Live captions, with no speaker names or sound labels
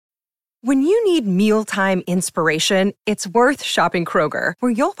When you need mealtime inspiration, it's worth shopping Kroger,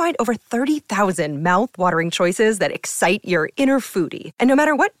 where you'll find over 30,000 mouth-watering choices that excite your inner foodie. And no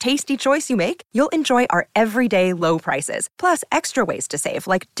matter what tasty choice you make, you'll enjoy our everyday low prices, plus extra ways to save,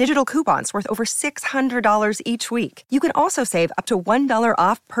 like digital coupons worth over $600 each week. You can also save up to $1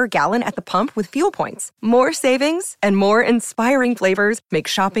 off per gallon at the pump with fuel points. More savings and more inspiring flavors make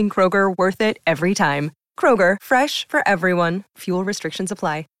shopping Kroger worth it every time. Kroger, fresh for everyone. Fuel restrictions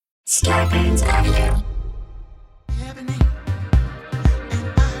apply. Scarpins Avenue.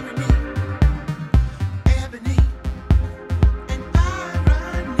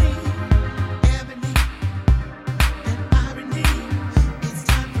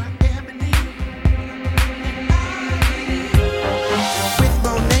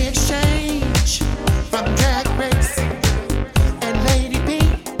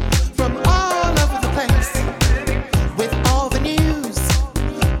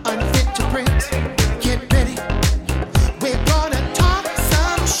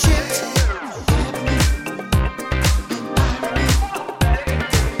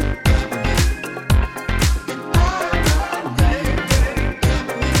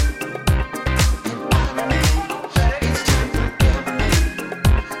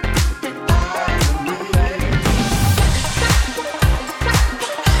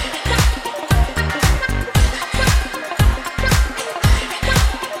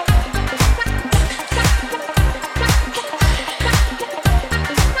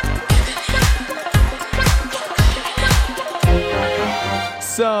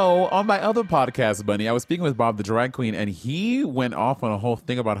 So on my other podcast, Bunny, I was speaking with Bob the Drag Queen, and he went off on a whole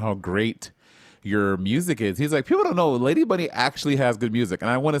thing about how great your music is. He's like, people don't know, Lady Bunny actually has good music.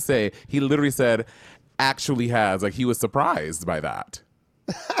 And I want to say, he literally said, actually has. Like, he was surprised by that.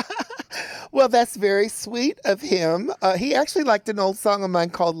 Well, that's very sweet of him. He actually liked an old song of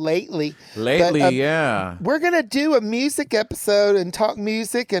mine called Lately. Yeah. We're going to do a music episode and talk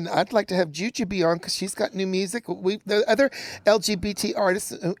music, and I'd like to have Jujubee on because she's got new music. The other LGBT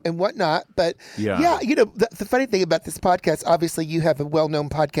artists and whatnot. But yeah, you know, the funny thing about this podcast, obviously you have a well-known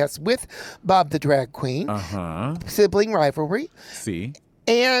podcast with Bob the Drag Queen. Sibling Rivalry. See?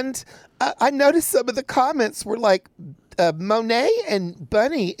 And I noticed some of the comments were like, Monet and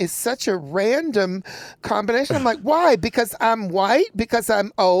Bunny is such a random combination. I'm like, why? Because I'm white? Because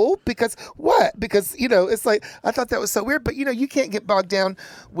I'm old? Because what? Because, you know, it's like, I thought that was so weird. But, you know, you can't get bogged down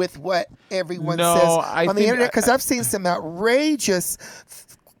with what everyone says on the internet. Because I've seen some outrageous,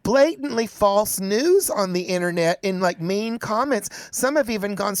 blatantly false news on the internet in like mean comments. Some have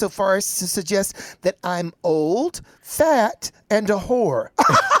even gone so far as to suggest that I'm old, fat, and a whore.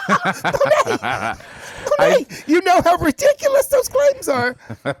 Monet, you know how ridiculous those claims are.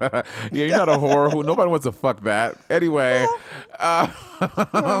 Yeah, you're not a whore. Nobody wants to fuck that. Anyway.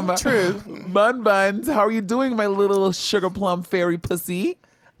 True. Bun Buns, how are you doing, my little sugar plum fairy pussy?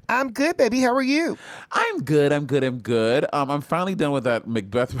 I'm good, baby. How are you? I'm good. I'm finally done with that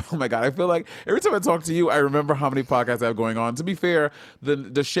Macbeth. Oh my God. I feel like every time I talk to you, I remember how many podcasts I have going on. To be fair,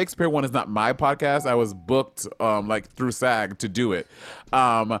 the Shakespeare one is not my podcast. I was booked like through SAG to do it.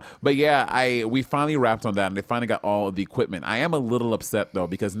 But yeah, we finally wrapped on that, and they finally got all of the equipment. I am a little upset though,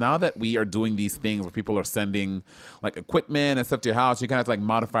 because now that we are doing these things where people are sending like equipment and stuff to your house, you kind of have to like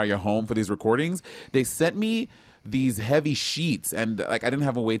modify your home for these recordings. They sent me these heavy sheets, and like I didn't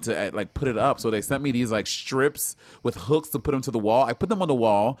have a way to like put it up, so they sent me these like strips with hooks to put them to the wall. I put them on the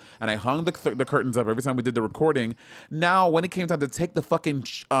wall, and I hung the curtains up every time we did the recording. Now when it came time to take the fucking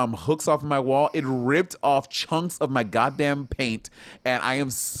hooks off of my wall, it ripped off chunks of my goddamn paint, and I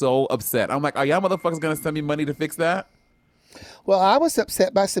am so upset. I'm like, are y'all motherfuckers gonna send me money to fix that? Well, I was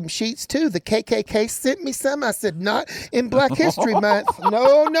upset by some sheets too. The KKK sent me some. I said, not in Black History Month.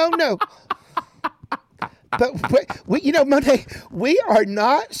 No. But we, you know, Monet, we are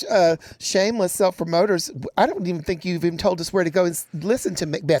not shameless self-promoters. I don't even think you've even told us where to go and listen to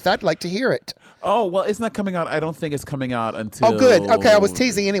Macbeth. I'd like to hear it. Oh, well, it's not coming out. I don't think it's coming out until... Oh, good. Okay, I was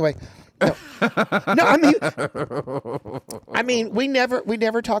teasing anyway. No, I mean, we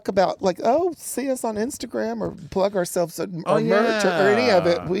never talk about like, oh, see us on Instagram or plug ourselves or merch or any of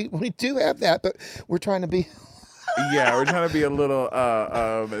it. We do have that, but we're trying to be... Yeah, we're trying to be a little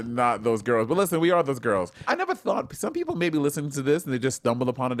not those girls. But listen, we are those girls. I never thought, some people may be listening to this and they just stumbled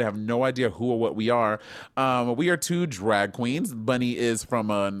upon it. They have no idea who or what we are. We are two drag queens. Bunny is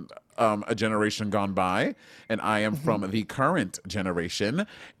from a generation gone by, and I am from the current generation.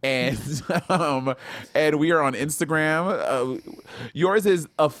 And and we are on Instagram. Yours is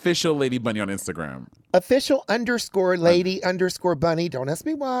official Lady Bunny on Instagram. Official _lady_bunny. Don't ask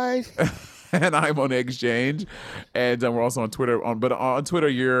me why. and I'm Monet Exchange, and we're also on Twitter. But on Twitter,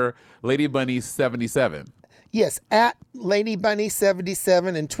 you're Lady Bunny 77. Yes, at Lady Bunny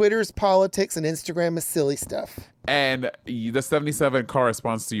 77, and Twitter's politics and Instagram is silly stuff. And the 77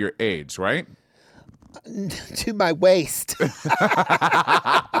 corresponds to your age, right? To my waist.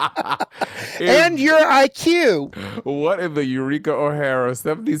 And your IQ. What in the Eureka O'Hara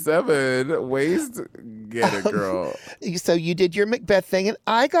 77 waist? Get it, girl. So you did your Macbeth thing, and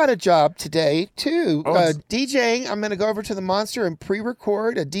I got a job today, too. Oh, DJing. I'm going to go over to the Monster and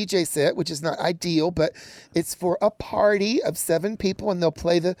pre-record a DJ set, which is not ideal, but it's for a party of 7 people, and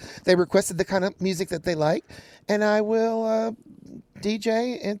they requested the kind of music that they like, and I will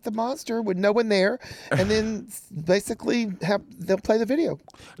DJ at the Monster with no one there, and then basically they'll play the video.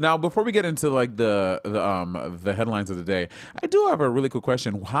 Now, before we get into like the headlines of the day, I do have a really cool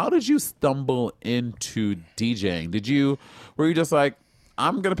question. How did you stumble into DJing? Were you just like,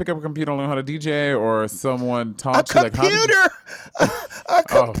 I'm gonna pick up a computer and learn how to DJ, or someone taught you? Like, A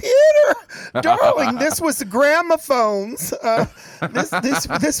computer, darling. This was gramophones.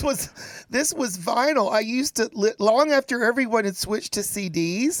 This was vinyl. I used to long after everyone had switched to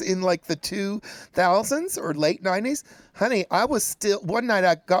CDs in like the 2000s or late 90s. Honey, I was still. One night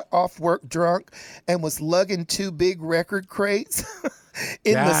I got off work drunk and was lugging 2 big record crates.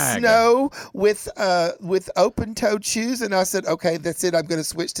 In the snow with open-toed shoes, and I said, okay, that's it. I'm going to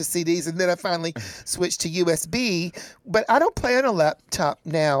switch to CDs, and then I finally switched to USB. But I don't play on a laptop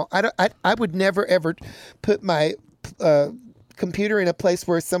now. I would never ever put my computer in a place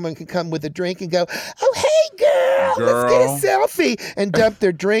where someone can come with a drink and go, oh, hey, girl, let's get a selfie, and dump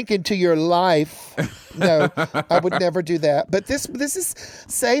their drink into your life. No, I would never do that. But this is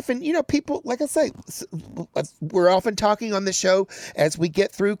safe. And, people, like I say, we're often talking on the show as we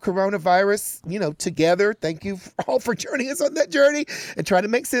get through coronavirus, together. Thank you all for joining us on that journey and trying to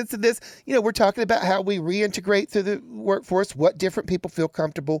make sense of this. We're talking about how we reintegrate through the workforce, what different people feel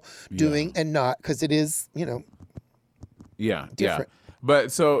comfortable doing and not, because it is, Yeah, different. Yeah.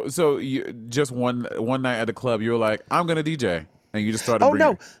 But so you just one night at the club, you were like, I'm gonna DJ, and you just started.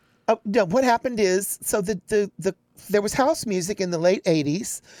 No, what happened is, so there was house music in the late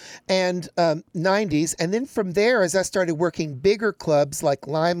 80s and 90s, and then from there, as I started working bigger clubs like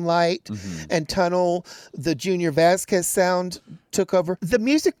Limelight and Tunnel, the Junior Vasquez sound took over. The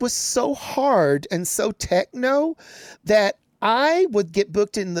music was so hard and so techno that I would get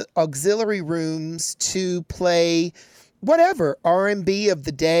booked in the auxiliary rooms to play whatever, R&B of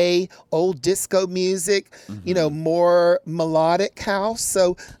the day, old disco music, more melodic house.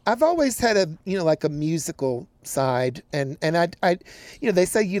 So I've always had a musical side, and I they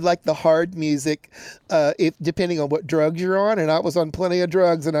say you like the hard music, if depending on what drugs you're on, and I was on plenty of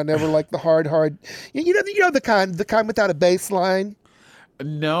drugs, and I never liked the hard, the kind without a bass line.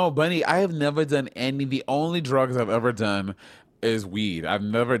 No, Bunny, I have never done any. The only drugs I've ever done is weed. I've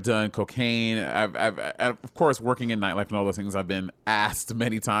never done cocaine. I've of course, working in nightlife and all those things, I've been asked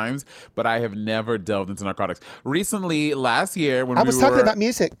many times, but I have never delved into narcotics. Recently, last year, when I was talking about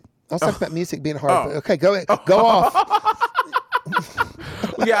music. I was talking about music being hard. Okay, go off.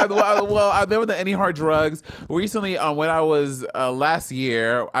 Yeah, well, I've never done any hard drugs. Recently, when I was last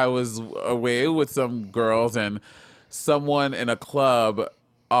year, I was away with some girls, and someone in a club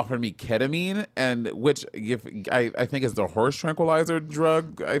offered me ketamine, and which I think is the horse tranquilizer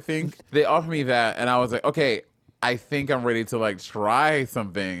drug. I think they offered me that, and I was like, okay, I think I'm ready to like try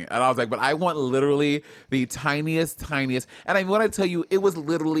something. And I was like, but I want literally the tiniest. And when I tell you, it was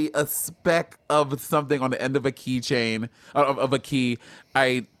literally a speck of something on the end of a keychain of a key.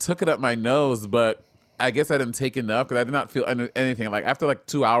 I took it up my nose, but I guess I didn't take enough because I did not feel anything. Like after like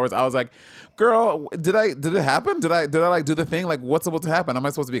 2 hours, I was like, "Girl, did it happen? Did I like do the thing? Like what's supposed to happen? Am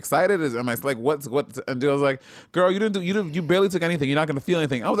I supposed to be excited? Am I like what?" And I was like, "Girl, you barely took anything. You're not gonna feel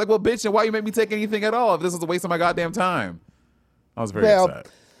anything." I was like, "Well, bitch, then why you make me take anything at all if this is a waste of my goddamn time?" I was very upset.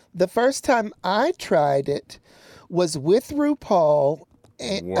 The first time I tried it was with RuPaul.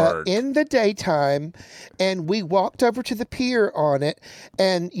 In the daytime, and we walked over to the pier on it,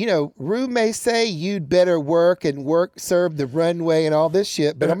 and Rue may say you'd better serve the runway and all this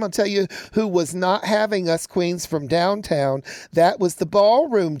shit, but I'm gonna tell you who was not having us queens from downtown. That was the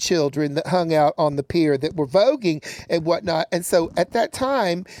ballroom children that hung out on the pier that were voguing and whatnot. And so at that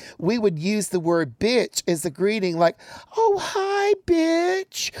time we would use the word bitch as a greeting, like, oh, hi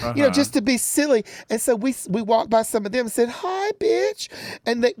bitch, just to be silly. And so we walked by some of them and said, hi bitch.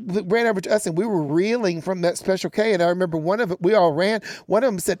 And they ran over to us, and we were reeling from that Special K. And I remember we all ran. One of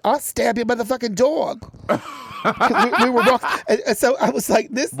them said, "I'll stab your motherfucking dog." we were walking. And so I was like,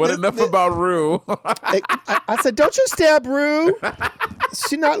 enough about Rue. I said, "Don't you stab Rue.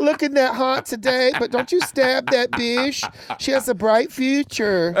 She's not looking that hot today, but don't you stab that bitch. She has a bright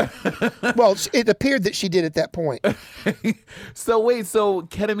future." Well, it appeared that she did at that point. So wait, so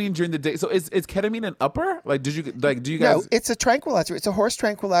ketamine during the day. So is ketamine an upper? Like, do you guys? No, it's a tranquilizer. It's a horse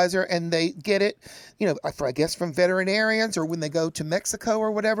tranquilizer, and they get it, I guess from veterinarians or when they go to Mexico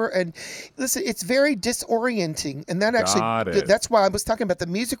or whatever. And listen, it's very disorienting, and that's why I was talking about the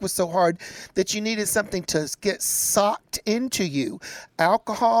music was so hard that you needed something to get socked into you.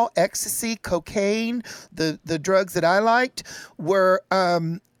 Alcohol, ecstasy, cocaine, the drugs that I liked were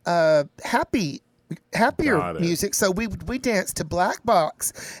happier music. So we danced to Black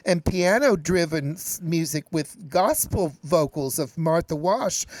Box and piano driven music with gospel vocals of Martha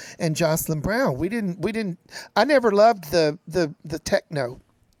Wash and Jocelyn Brown. I never loved the techno.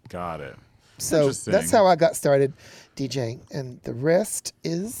 Got it. So that's how I got started DJing, and the rest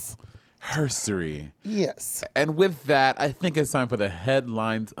is history. Yes. And with that, I think it's time for the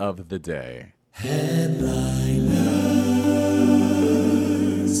headlines of the day.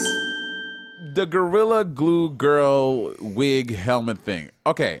 The Gorilla Glue girl wig helmet thing.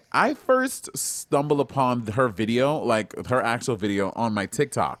 Okay, I first stumbled upon her video, like her actual video on my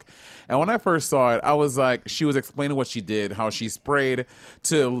TikTok. And when I first saw it, I was like, she was explaining what she did, how she sprayed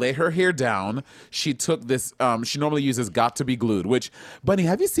to lay her hair down. She took this, she normally uses Got to Be Glued, which, Bunny,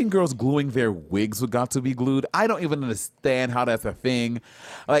 have you seen girls gluing their wigs with Got to Be Glued? I don't even understand how that's a thing.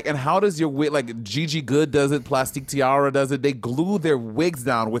 Like, and how does your wig, like Gigi Good does it, Plastique Tiara does it, they glue their wigs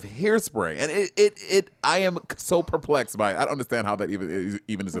down with hairspray. And I am so perplexed by it. I don't understand how that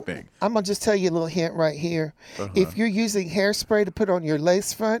even is a thing. I'm going to just tell you a little hint right here. If you're using hairspray to put on your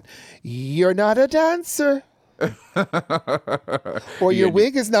lace front, you're not a dancer. Or your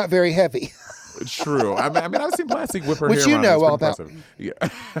wig is not very heavy. True. I mean, I've seen Plastic whip her which hair you around. know all about. Yeah.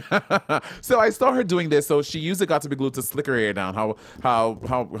 So I saw her doing this. So she used the Got to Be Glued to slick her hair down.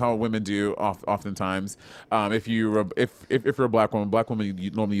 How women do oftentimes. If you're a black woman,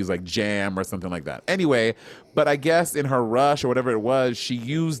 you normally use like jam or something like that. Anyway, but I guess in her rush or whatever it was, she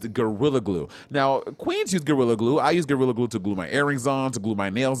used Gorilla Glue. Now, queens use Gorilla Glue. I use Gorilla Glue to glue my earrings on, to glue my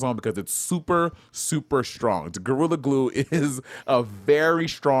nails on, because it's super, super strong. The Gorilla Glue is a very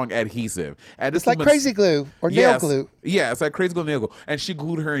strong adhesive. And it's like Crazy Glue or nail glue. Yeah, it's like Crazy Glue, nail glue. And she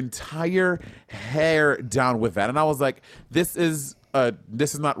glued her entire hair down with that. And I was like, this is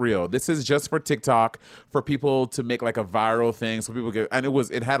not real. This is just for TikTok, for people to make like a viral thing, so people get. And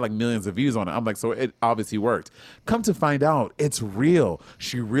it had like millions of views on it. I'm like, so it obviously worked. Come to find out, it's real.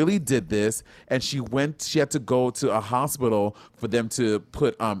 She really did this, and she had to go to a hospital for them to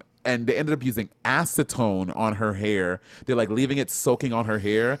put and they ended up using acetone on her hair. They're like leaving it soaking on her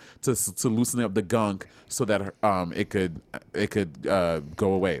hair to loosen up the gunk so that it could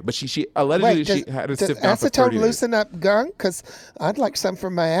go away. But she allegedly she had to sit down for 30 days. Does acetone loosen up gunk? Because I'd like some for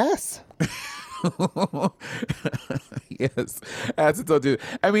my ass. Yes, acetone too.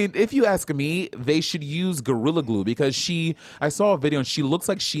 I mean, if you ask me, they should use Gorilla Glue, because I saw a video and she looks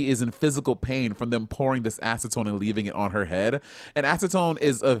like she is in physical pain from them pouring this acetone and leaving it on her head. And acetone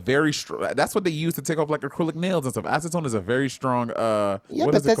is a very strong. That's what they use to take off like acrylic nails and stuff. Acetone is a very strong. Yeah,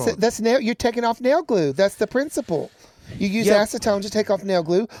 but that's nail. You're taking off nail glue. That's the principle. You use acetone to take off nail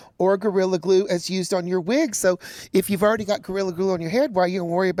glue, or Gorilla Glue as used on your wig. So if you've already got Gorilla Glue on your head, why are you going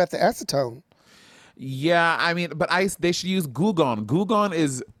to worry about the acetone? Yeah, I mean, but they should use Goo Gone. Goo Gone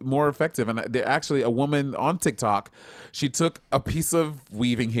is more effective. And actually, a woman on TikTok, she took a piece of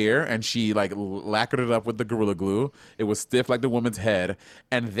weaving hair and she like lacquered it up with the Gorilla Glue. It was stiff like the woman's head.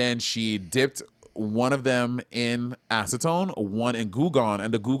 And then she dipped one of them in acetone, one in Goo Gone,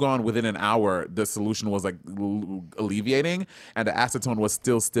 and the Goo Gone, within an hour, the solution was like alleviating, and the acetone was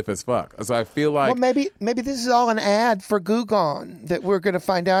still stiff as fuck. So I feel like, well, maybe this is all an ad for Goo Gone that we're going to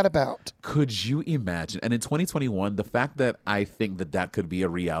find out about. Could you imagine? And in 2021, the fact that I think that could be a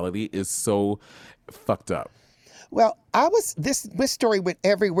reality is so fucked up. Well, this story went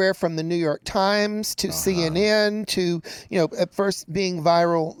everywhere from the New York Times to CNN to, at first being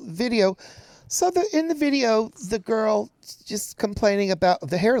viral video. So in the video, the girl just complaining about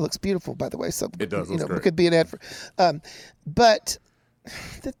the hair looks beautiful, by the way. So it does. It could be an ad for. But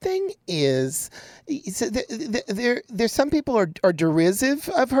the thing is, there's some people are derisive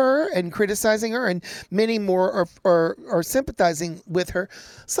of her and criticizing her, and many more are sympathizing with her.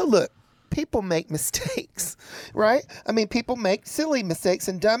 So look, people make mistakes, right? I mean, people make silly mistakes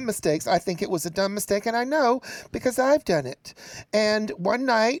and dumb mistakes. I think it was a dumb mistake, and I know because I've done it. And one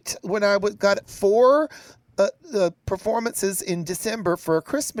night when I got 4 performances in December for a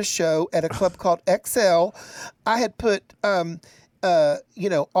Christmas show at a club called XL, I had put all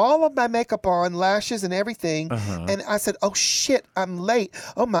of my makeup on, lashes and everything. And I said, oh shit, I'm late.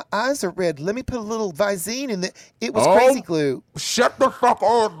 Oh, my eyes are red. Let me put a little Visine in it. It was crazy glue. Shut the fuck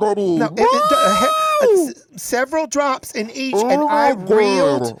up, buddy. No, several drops in each, and I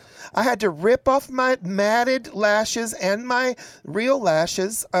reeled. I had to rip off my matted lashes and my real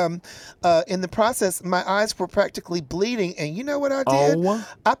lashes. In the process, my eyes were practically bleeding. And you know what I did?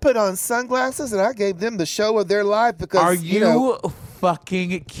 I put on sunglasses and I gave them the show of their life because, Are you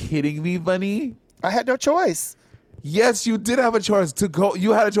fucking kidding me, Bunny? I had no choice. Yes, you did have a choice to go.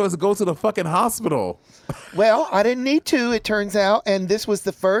 You had a choice to go to the fucking hospital. Well, I didn't need to, it turns out. And this was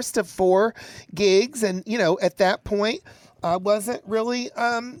the first of 4 gigs. And, at that point, I wasn't really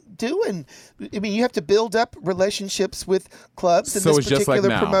doing. I mean, you have to build up relationships with clubs, and So this it's just like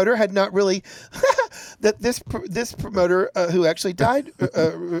particular now. promoter had not really. That this promoter who actually died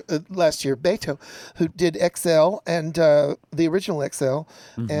last year, Beto, who did XL and the original XL,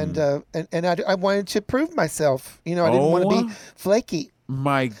 and I wanted to prove myself. I didn't want to be flaky.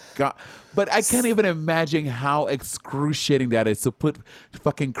 My God. But I can't even imagine how excruciating that is to put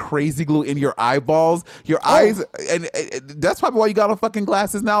fucking crazy glue in your eyeballs, your eyes. And that's probably why you got on fucking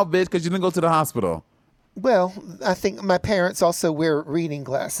glasses now, bitch, because you didn't go to the hospital. Well, I think my parents also wear reading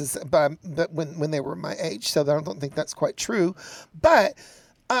glasses, but when they were my age, so I don't think that's quite true. But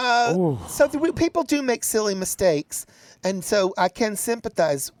people do make silly mistakes, and so I can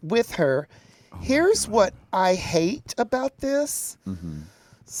sympathize with her. Here's what I hate about this.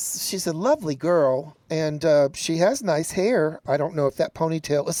 She's a lovely girl, and she has nice hair. I don't know if that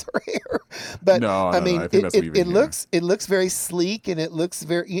ponytail is her hair, but I mean, it looks very sleek, and it looks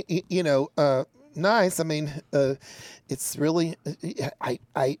very nice. I mean, it's really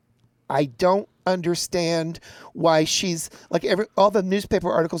I don't understand why she's like all the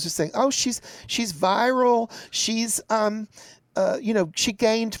newspaper articles are saying, oh, she's viral. She's she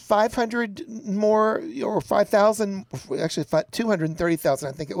gained 500 more or 5,000, actually 230,000,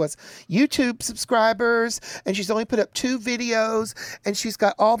 I think it was, YouTube subscribers, and she's only put up 2 videos, and she's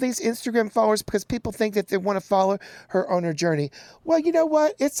got all these Instagram followers because people think that they want to follow her on her journey. Well, you know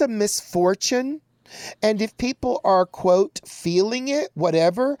what? It's a misfortune. And if people are, quote, feeling it,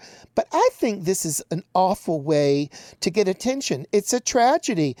 whatever, but I think this is an awful way to get attention. It's a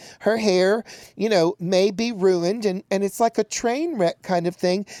tragedy. Her hair, may be ruined, and it's like a train wreck kind of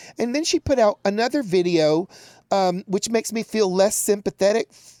thing. And then she put out another video, which makes me feel less sympathetic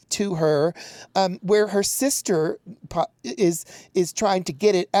to her, where her sister is trying to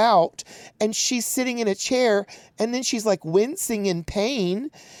get it out, and she's sitting in a chair, and then she's like wincing in pain,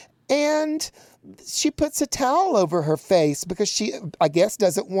 and she puts a towel over her face because she, I guess,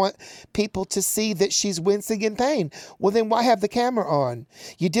 doesn't want people to see that she's wincing in pain. Well, then why have the camera on?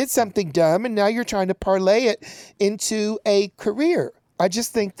 You did something dumb, and now you're trying to parlay it into a career. I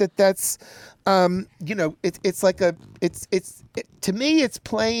just think that's, it's like to me, it's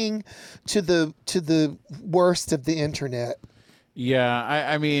playing to the worst of the internet. Yeah,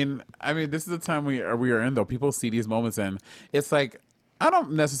 I mean, this is the time we are in, though. People see these moments, and it's like, I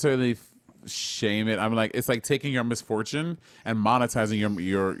don't necessarily shame it. I'm like, it's like taking your misfortune and monetizing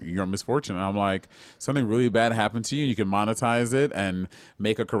your misfortune. And I'm like, something really bad happened to you, you can monetize it and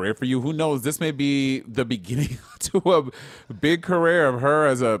make a career for you. Who knows? This may be the beginning to a big career of her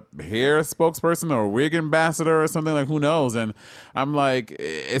as a hair spokesperson or wig ambassador or something. Like, who knows? And I'm like,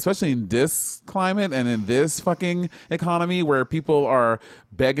 especially in this climate and in this fucking economy where people are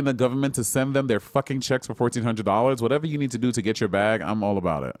begging the government to send them their fucking checks for $1,400, whatever you need to do to get your bag, I'm all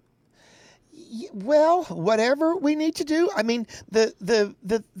about it. Well, whatever we need to do. I mean, the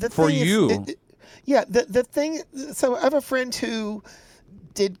for thing you, is, the thing. So I have a friend who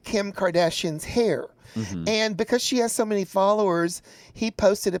did Kim Kardashian's hair, and because she has so many followers, he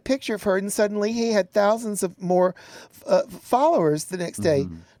posted a picture of her, and suddenly he had thousands of more followers the next day.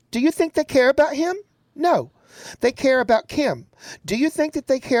 Do you think they care about him? No. They care about Kim. Do you think that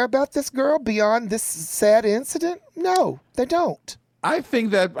they care about this girl beyond this sad incident? No, they don't. I think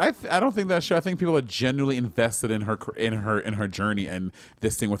that I don't think that's true. I think people are genuinely invested in her journey and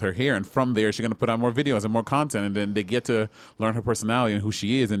this thing with her hair, and from there she's gonna put out more videos and more content, and then they get to learn her personality and who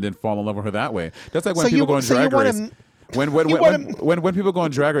she is, and then fall in love with her that way. That's like when people go on Drag Race. When people go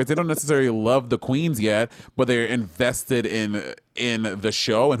on Drag Race, they don't necessarily love the queens yet, but they're invested in the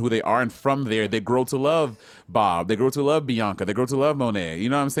show and who they are, and from there they grow to love Bob, they grow to love Bianca, they grow to love Monet. You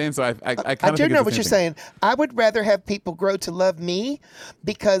know what I'm saying? So I kind of do know what you're saying. I would rather have people grow to love me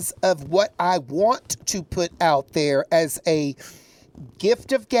because of what I want to put out there as a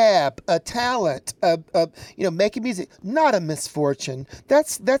gift of gab, a talent, making music, not a misfortune.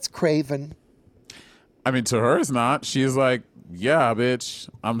 That's craven. I mean, to her, it's not. She's like, yeah, bitch,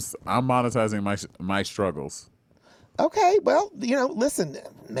 I'm monetizing my struggles. Okay, well, listen,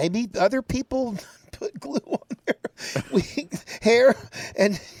 maybe other people put glue on their hair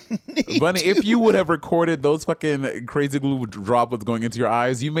and Bunny, if you would have recorded those fucking crazy glue droplets going into your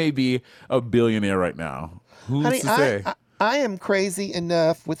eyes, you may be a billionaire right now. Who's Honey, to say? I am crazy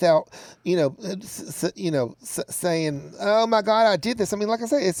enough without, saying, "Oh my God, I did this." I mean, like I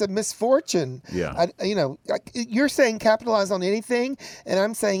say, it's a misfortune. Yeah. You're saying capitalize on anything, and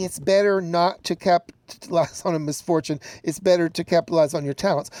I'm saying it's better not to capitalize on a misfortune. It's better to capitalize on your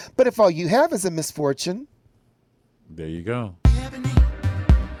talents. But if all you have is a misfortune, there you go.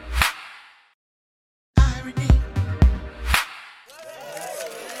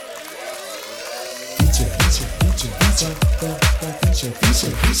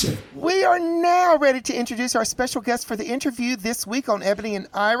 We are now ready to introduce our special guest for the interview this week on Ebony and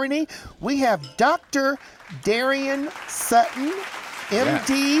Irony. We have Dr. Darian Sutton,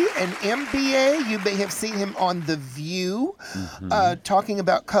 MD and MBA. You may have seen him on The View talking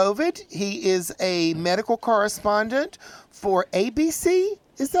about COVID. He is a medical correspondent for ABC.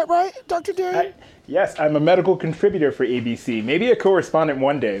 Is that right, Dr. Darian? Yes, I'm a medical contributor for ABC. Maybe a correspondent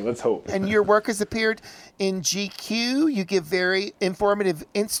one day. Let's hope. And your work has appeared in GQ. You give very informative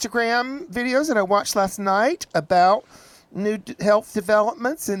Instagram videos that I watched last night about new health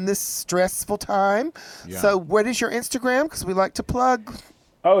developments in this stressful time. Yeah. So what is your Instagram? Because we like to plug.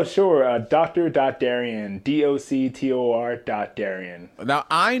 Oh, sure. Dr.Darian, DOCTOR.Darian. Now,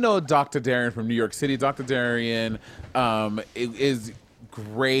 I know Dr. Darian from New York City. Dr. Darian is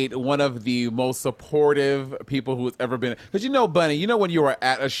great, one of the most supportive people who's ever been. Because Bunny, when you are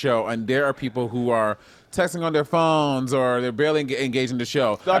at a show and there are people who are texting on their phones or they're barely engaged in the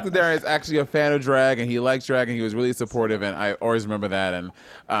show. Dr. Darian is actually a fan of drag and he likes drag and he was really supportive, and I always remember that. And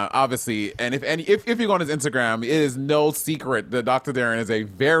obviously, and if you go on his Instagram, it is no secret that Dr. Darian is a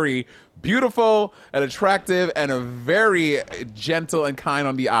very beautiful and attractive and a very gentle and kind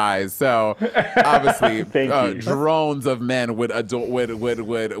on the eyes. So obviously, drones of men would have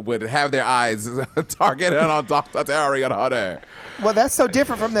their eyes targeted on Dr. Darian, honey. Well, that's so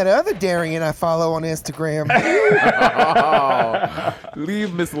different from that other Darian I follow on Instagram.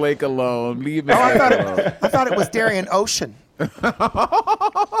 Leave Miss Lake alone. Leave Miss Lake alone. I thought it was Darian Ocean.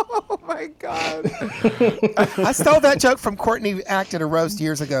 Oh my God! I stole that joke from Courtney Act at a roast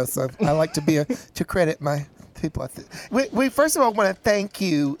years ago, so I like to credit my people. We first of all want to thank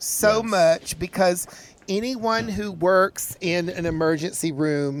you so much, because anyone who works in an emergency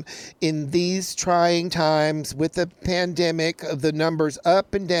room in these trying times with the pandemic, the numbers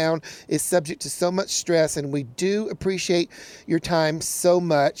up and down, is subject to so much stress. And we do appreciate your time so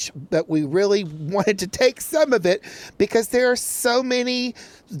much, but we really wanted to take some of it because there are so many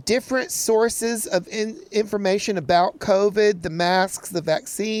different sources of information about COVID, the masks, the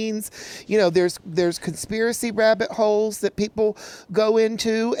vaccines. There's conspiracy rabbit holes that people go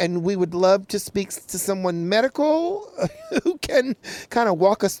into, and we would love to speak to someone medical who can kind of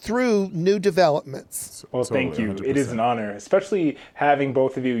walk us through new developments. Well, thank you. 100%. It is an honor, especially having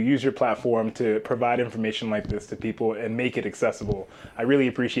both of you use your platform to provide information like this to people and make it accessible. I really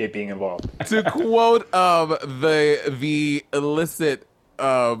appreciate being involved. To quote the illicit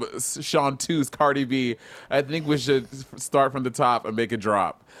Sean 2's Cardi B, I think we should start from the top and make it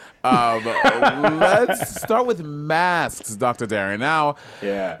drop. Let's start with masks, Dr. Darian. Now,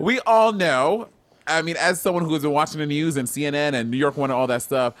 we all know, I mean, as someone who's been watching the news and CNN and New York One and all that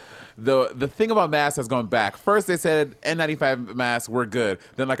stuff, the thing about masks has gone back. First, they said N95 masks were good.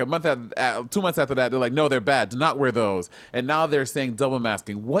 Then, like 2 months after that, they're like, no, they're bad. Do not wear those. And now they're saying double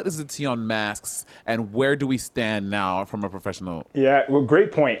masking. What is the tea on masks, and where do we stand now from a professional? Yeah, well,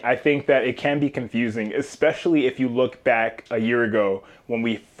 great point. I think that it can be confusing, especially if you look back a year ago when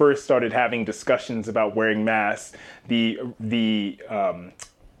we first started having discussions about wearing masks.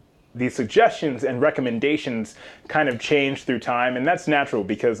 The suggestions and recommendations kind of changed through time, and that's natural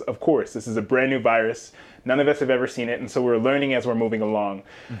because, of course, this is a brand new virus. None of us have ever seen it, and so we're learning as we're moving along.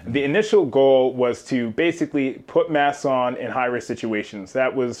 The initial goal was to basically put masks on in high-risk situations.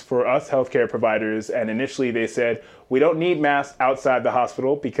 That was for us healthcare providers, and initially they said, we don't need masks outside the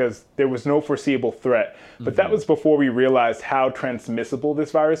hospital because there was no foreseeable threat. But that was before we realized how transmissible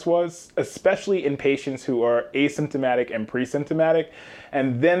this virus was, especially in patients who are asymptomatic and pre-symptomatic.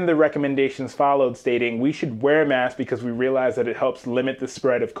 And then the recommendations followed stating we should wear masks because we realize that it helps limit the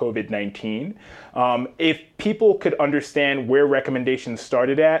spread of COVID-19. If people could understand where recommendations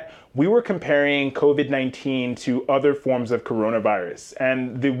started at, we were comparing COVID-19 to other forms of coronavirus.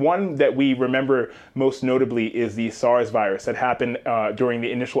 And the one that we remember most notably is the SARS virus that happened during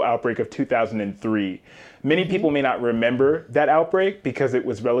the initial outbreak of 2003. Many people may not remember that outbreak because it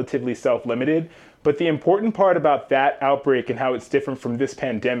was relatively self-limited. But the important part about that outbreak and how it's different from this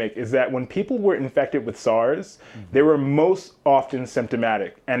pandemic is that when people were infected with SARS, they were most often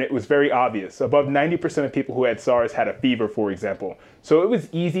symptomatic, and it was very obvious. Above 90% of people who had SARS had a fever, for example. So it was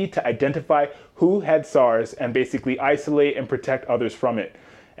easy to identify who had SARS and basically isolate and protect others from it.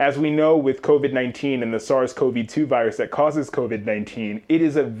 As we know with COVID-19 and the SARS-CoV-2 virus that causes COVID-19, it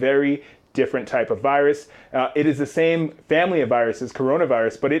is a very different type of virus. It is the same family of viruses,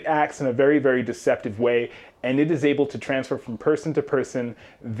 coronavirus, but it acts in a very, very deceptive way, and it is able to transfer from person to person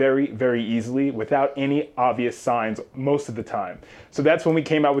very, very easily without any obvious signs most of the time. So that's when we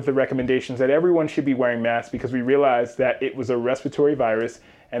came out with the recommendations that everyone should be wearing masks because we realized that it was a respiratory virus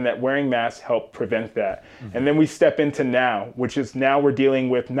and that wearing masks helped prevent that. And then we step into now, which is now we're dealing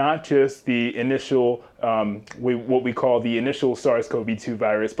with not just the initial, what we call the initial SARS-CoV-2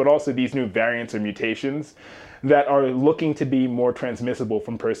 virus, but also these new variants or mutations that are looking to be more transmissible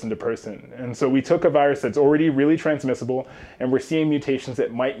from person to person. And so we took a virus that's already really transmissible, and we're seeing mutations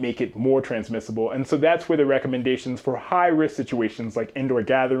that might make it more transmissible. And so that's where the recommendations for high-risk situations like indoor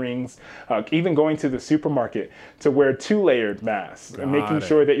gatherings, even going to the supermarket, to wear 2-layered masks and making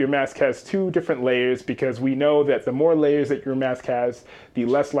sure that your mask has 2 different layers, because we know that the more layers that your mask has, the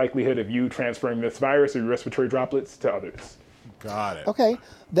less likelihood of you transferring this virus or your respiratory droplets to others. Got it. Okay,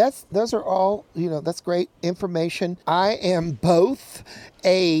 those are all, that's great information. I am both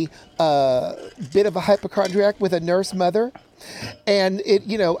a bit of a hypochondriac with a nurse mother. And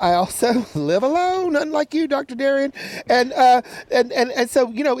I also live alone, unlike you, Dr. Darian. And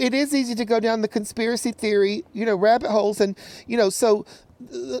so, it is easy to go down the conspiracy theory, rabbit holes. And, so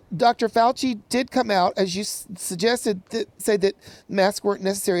Dr. Fauci did come out, as you suggested, say that masks weren't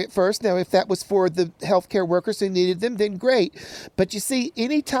necessary at first. Now, if that was for the healthcare workers who needed them, then great. But you see,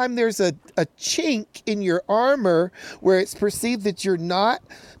 anytime there's a chink in your armor where it's perceived that you're not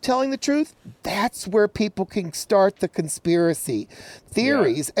telling the truth, that's where people can start the conspiracy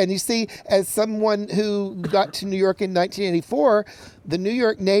theories. Yeah. And you see, as someone who got to New York in 1984, the New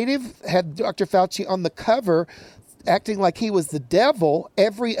York Native had Dr. Fauci on the cover acting like he was the devil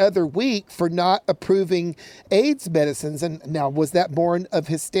every other week for not approving AIDS medicines. And now, was that born of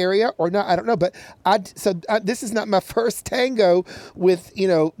hysteria or not? I don't know. But this is not my first tango with,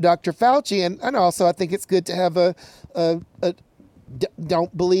 Dr. Fauci. And also, I think it's good to have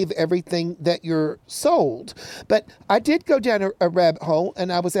don't believe everything that you're sold. But I did go down a rabbit hole,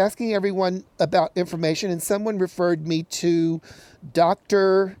 and I was asking everyone about information, and someone referred me to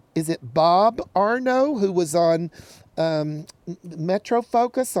Dr. Is it Bob Arno, who was on Metro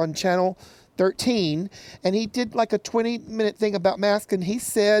Focus on Channel 13, and he did like a 20-minute thing about masks, and he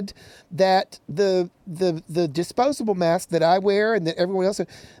said that the disposable mask that I wear and that everyone else,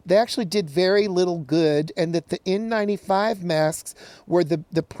 they actually did very little good, and that the N95 masks were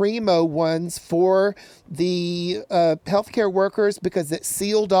the primo ones for the healthcare workers because it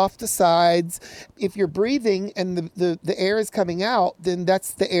sealed off the sides. If you're breathing and the air is coming out, then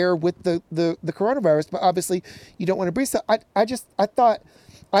that's the air with the coronavirus, but obviously you don't want to breathe. So I thought,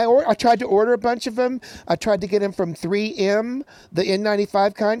 I tried to order a bunch of them. I tried to get them from 3M, the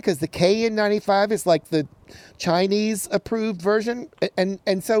N95 kind, because the KN95 is like the Chinese approved version.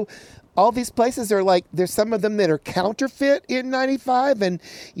 And so all these places are like, there's some of them that are counterfeit N95, and,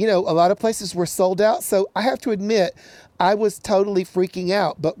 a lot of places were sold out. So I have to admit, I was totally freaking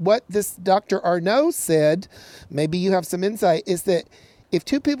out. But what this Dr. Arnault said, maybe you have some insight, is that if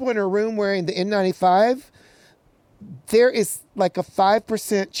 2 people in a room wearing the N95, there is like a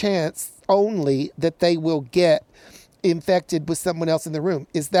 5% chance only that they will get infected with someone else in the room.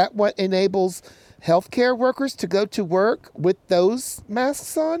 Is that what enables healthcare workers to go to work with those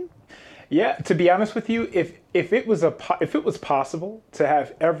masks on? Yeah, to be honest with you, if it was possible to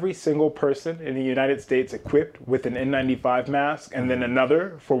have every single person in the United States equipped with an N95 mask and then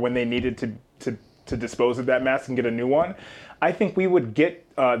another for when they needed to to dispose of that mask and get a new one, I think we would get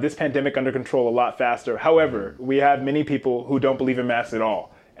this pandemic under control a lot faster. However, we have many people who don't believe in masks at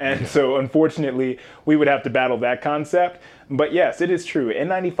all. And so, unfortunately, we would have to battle that concept. But yes, it is true.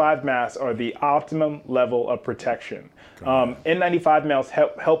 N95 masks are the optimum level of protection. N95 masks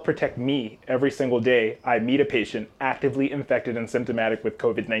help protect me every single day. I meet a patient actively infected and symptomatic with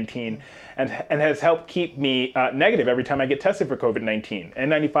COVID-19 and has helped keep me negative every time I get tested for COVID-19.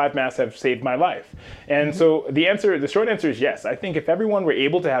 N95 masks have saved my life. And so the short answer is yes. I think if everyone were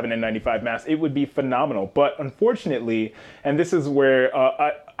able to have an N95 mask, it would be phenomenal. But unfortunately, and this is where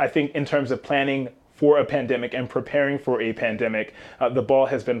I think in terms of planning for a pandemic and preparing for a pandemic, the ball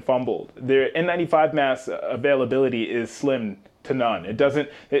has been fumbled. The N95 mask availability is slim to none. It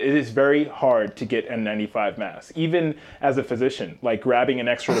is very hard to get N95 masks. Even as a physician, like grabbing an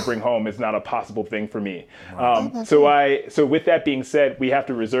extra to bring home is not a possible thing for me. So with that being said, we have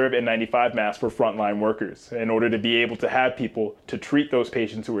to reserve N95 masks for frontline workers in order to be able to have people to treat those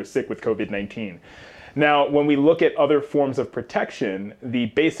patients who are sick with COVID-19. Now, when we look at other forms of protection, the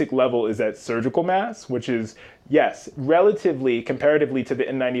basic level is that surgical mask, which is, yes, relatively, comparatively to the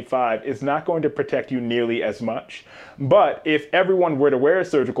N95, is not going to protect you nearly as much. But if everyone were to wear a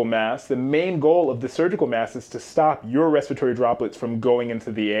surgical mask, the main goal of the surgical mask is to stop your respiratory droplets from going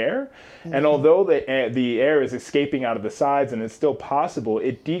into the air. And although the air is escaping out of the sides and it's still possible,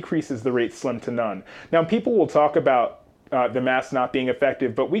 it decreases the rate slim to none. Now, people will talk about the mask not being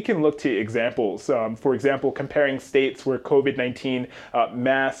effective, but we can look to examples. For example, comparing states where COVID-19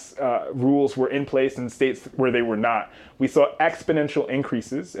 mask rules were in place and states where they were not. We saw exponential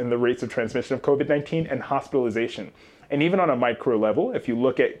increases in the rates of transmission of COVID-19 and hospitalization. And even on a micro level, if you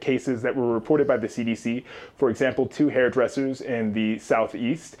look at cases that were reported by the CDC, for example, 2 hairdressers in the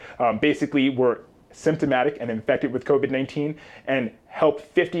Southeast basically were symptomatic and infected with COVID-19 and helped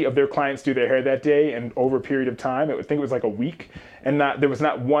 50 of their clients do their hair that day, and over a period of time, I think it was like a week, and there was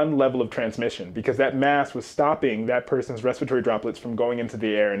not one level of transmission because that mask was stopping that person's respiratory droplets from going into the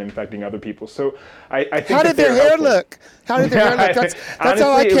air and infecting other people. So I think How did their hair look? How did their hair look? That's honestly,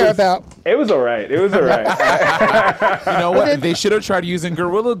 all I care about. It was all right. It was all right. You know what? They should have tried using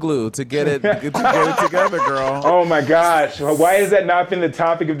Gorilla Glue to get it together, girl. Oh my gosh. Why has that not been the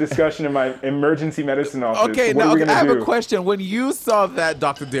topic of discussion in my emergency medicine office? Okay, what now are we gonna I have do? a question. When you saw that,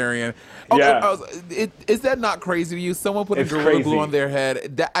 Dr. Darian, is that not crazy to you? Someone put a Gorilla Glue on their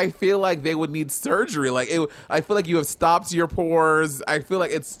head. That I feel like they would need surgery. I feel like you have stopped your pores. I feel like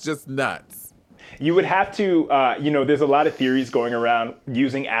it's just nuts. You would have to, there's a lot of theories going around.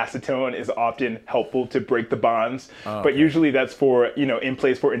 Using acetone is often helpful to break the bonds, but usually that's for, in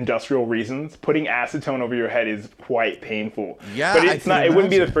place for industrial reasons. Putting acetone over your head is quite painful. Yeah, but it's not. It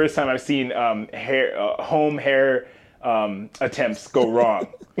wouldn't be the first time I've seen home hair attempts go wrong.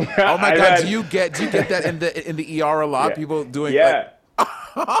 Oh my God! Do you get that in the ER a lot? Yeah. People doing Yeah,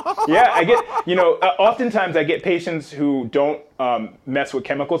 I get, oftentimes I get patients who don't mess with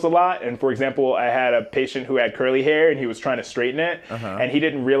chemicals a lot. And for example, I had a patient who had curly hair and he was trying to straighten it. And he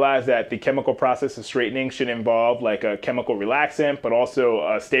didn't realize that the chemical process of straightening should involve like a chemical relaxant, but also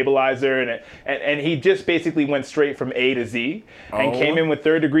a stabilizer. And he just basically went straight from A to Z and came in with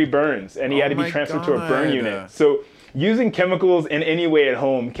 3rd-degree burns. And he had to be transferred to a burn unit. So using chemicals in any way at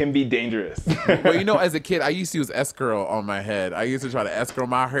home can be dangerous. Well, as a kid, I used to use S-Curl on my head. I used to try to S-Curl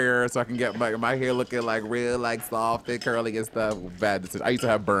my hair so I can get my hair looking like real, like soft and curly and stuff. Bad decision. I used to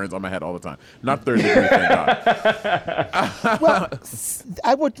have burns on my head all the time. Not 3rd degree, thank God. Well,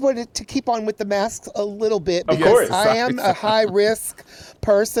 I would want to keep on with the masks a little bit because of course. I am a high risk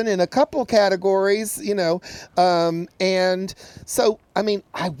person in a couple categories, and so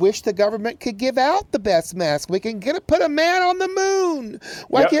I wish the government could give out the best mask. We can put a man on the moon.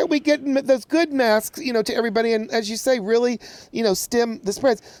 Why can't we get those good masks, to everybody, and as you say, really, stem the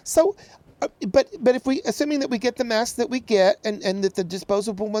spreads. So, but if we, assuming that we get the masks that we get, and that the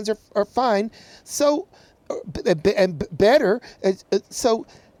disposable ones are fine, so and better, so.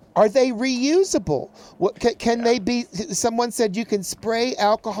 Are they reusable? Can they be? Someone said you can spray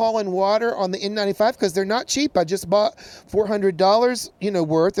alcohol and water on the N95 because they're not cheap. I just bought $400,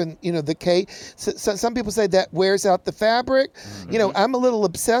 worth, and the case. So some people say that wears out the fabric. I'm a little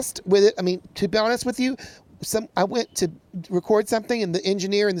obsessed with it. To be honest with you, I went to record something, and the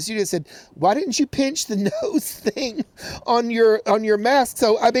engineer in the studio said, "Why didn't you pinch the nose thing on your mask?"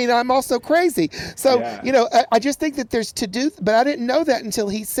 So I'm also crazy. So I just think that there's to do, but I didn't know that until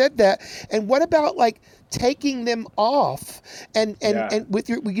he said that. And what about taking them off and with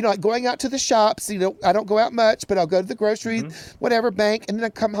your, going out to the shops? I don't go out much, but I'll go to the grocery, whatever, bank, and then I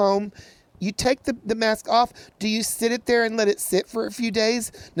come home. you take the mask off, do you sit it there and let it sit for a few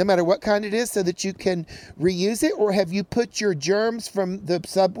days, no matter what kind it is, so that you can reuse it? Or have you put your germs from the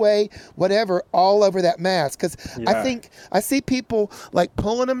subway, whatever, all over that mask? Because I think I see people like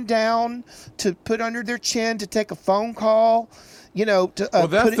pulling them down to put under their chin to take a phone call. You know, to well,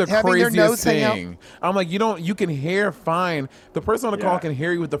 that's the having their nose craziest hang out. thing. I'm like, you can hear fine. The person on the call can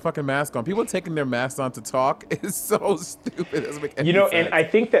hear you with the fucking mask on. People taking their masks on to talk is so stupid. It doesn't make any sense. And I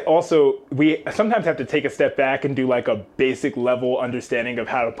think that also we sometimes have to take a step back and do like a basic level understanding of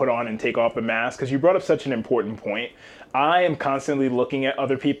how to put on and take off a mask, because you brought up such an important point. I am constantly looking at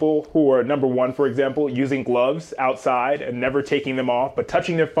other people who are, number one, for example, using gloves outside and never taking them off, but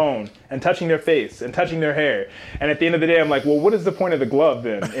touching their phone and touching their face and touching their hair. And at the end of the day, I'm like, well, what is the point of the glove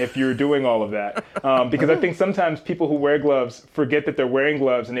then if you're doing all of that? Because I think sometimes people who wear gloves forget that they're wearing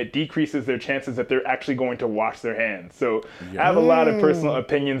gloves, and it decreases their chances that they're actually going to wash their hands. So I have a lot of personal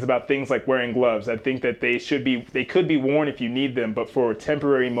opinions about things like wearing gloves. I think that they could be worn if you need them, but for a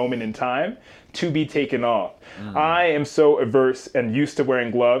temporary moment in time, to be taken off. I am so averse and used to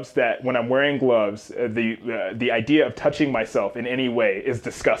wearing gloves that when I'm wearing gloves, the idea of touching myself in any way is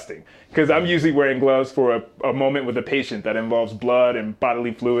disgusting. Because I'm usually wearing gloves for a moment with a patient that involves blood and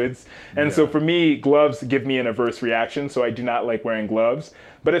bodily fluids. And so for me, gloves give me an averse reaction, so I do not like wearing gloves.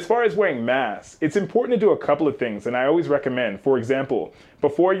 But as far as wearing masks, it's important to do a couple of things, and I always recommend, for example,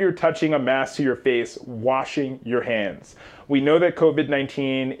 before you're touching a mask to your face, washing your hands. We know that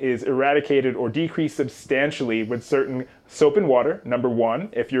COVID-19 is eradicated or decreased substantially with certain soap and water, number one,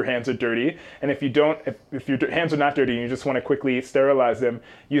 if your hands are dirty. And if your hands are not dirty and you just want to quickly sterilize them,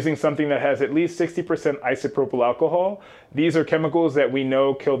 using something that has at least 60% isopropyl alcohol. These are chemicals that we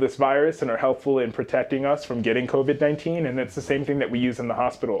know kill this virus and are helpful in protecting us from getting COVID-19. And it's the same thing that we use in the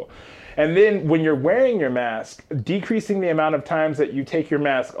hospital. And then when you're wearing your mask, decreasing the amount of times that you take your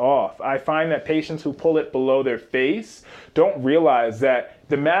mask off. I find that patients who pull it below their face don't realize that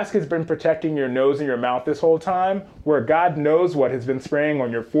the mask has been protecting your nose and your mouth this whole time, where God knows what has been spraying on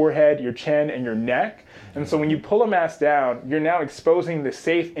your forehead, your chin, and your neck. And so when you pull a mask down, you're now exposing the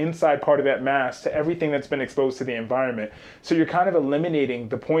safe inside part of that mask to everything that's been exposed to the environment. So you're kind of eliminating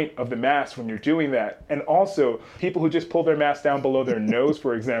the point of the mask when you're doing that. And also, people who just pull their mask down below their nose,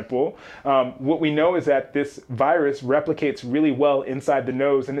 for example, what we know is that this virus replicates really well inside the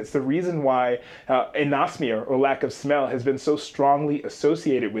nose. And it's the reason why anosmia, or lack of smell, has been so strongly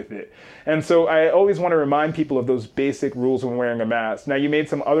associated with it. And so I always want to remind people of those basic rules when wearing a mask. Now, you made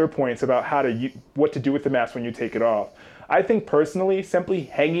some other points about what to do with the mask when you take it off. I think personally, simply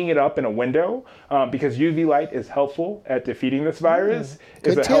hanging it up in a window, because UV light is helpful at defeating this virus,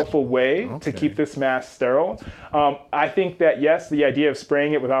 is a helpful way to keep this mask sterile. I think that, yes, the idea of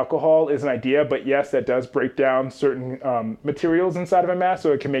spraying it with alcohol is an idea, but yes, that does break down certain materials inside of a mask,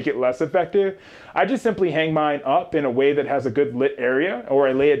 so it can make it less effective. I just simply hang mine up in a way that has a good lit area, or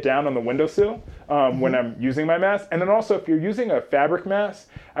I lay it down on the windowsill when I'm using my mask. And then also, if you're using a fabric mask,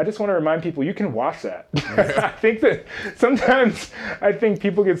 I just want to remind people you can wash that. I think that sometimes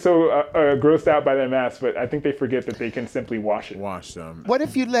people get so grossed out by their masks, but I think they forget that they can simply wash it. Wash them. What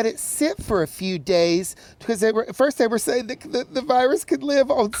if you let it sit for a few days? Because they were saying that the virus could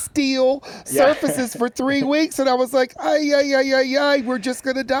live on steel surfaces for 3 weeks, and I was like, we're just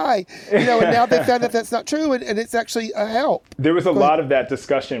gonna die. And now they found that that's not true, and it's actually a help. There was a lot of that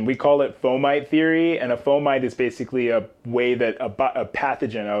discussion. We call it fomite theory, and a fomite is basically a way that a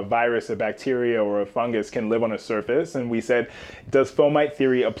pathogen, a virus, a bacteria, or a fungus can live on a surface. And we said, does fomite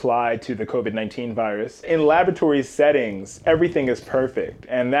theory apply to the COVID-19 virus? In laboratory settings, everything is perfect,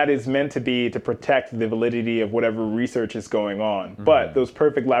 and that is meant to protect the validity of whatever research is going on. But those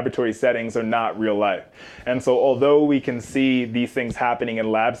perfect laboratory settings are not real life. And so although we can see these things happening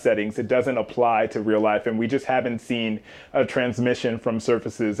in lab settings, it doesn't apply to real life, and we just haven't seen a transmission from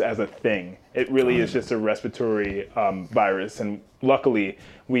surfaces as a thing. It really is just a respiratory virus, and luckily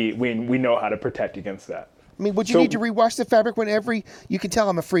we know how to protect against that. I mean, would you need to rewash the fabric you can tell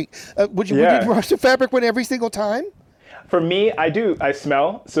I'm a freak. Would you need to wash the fabric every single time? For me, I do. I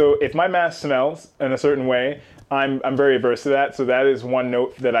smell. So if my mask smells in a certain way, I'm very averse to that. So that is one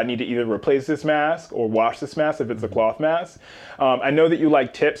note that I need to either replace this mask or wash this mask if it's a cloth mask. I know that you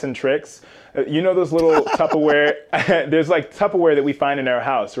like tips and tricks. You know those little Tupperware, there's like Tupperware that we find in our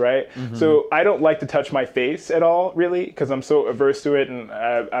house, right? So I don't like to touch my face at all, really, because I'm so averse to it. And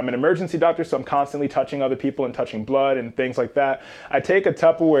I'm an emergency doctor, so I'm constantly touching other people and touching blood and things like that. I take a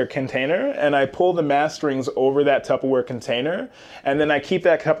Tupperware container and I pull the mask strings over that Tupperware container. And then I keep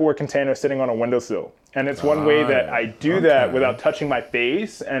that Tupperware container sitting on a windowsill. And it's one way that I do that without touching my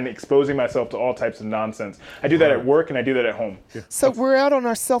face and exposing myself to all types of nonsense. I do that at work and I do that at home. So we're out on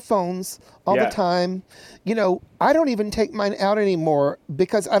our cell phones all the time. You know, I don't even take mine out anymore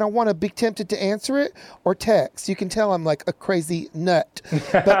because I don't want to be tempted to answer it or text. You can tell I'm like a crazy nut.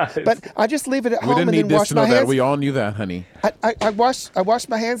 But I just leave it at home and then wash my hands. We all knew that, honey. I wash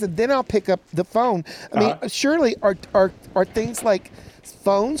my hands and then I'll pick up the phone. I mean, surely are things like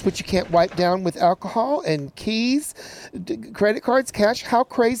phones, which you can't wipe down with alcohol, and keys, credit cards, cash. How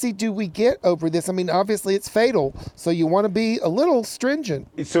crazy do we get over this? I mean, obviously it's fatal, so you want to be a little stringent.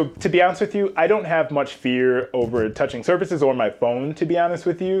 So to be honest with you, I don't have much fear over touching surfaces or my phone, to be honest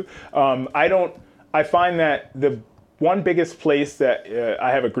with you. I find that the one biggest place that I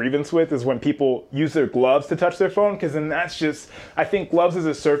have a grievance with is when people use their gloves to touch their phone, because then that's just, I think gloves as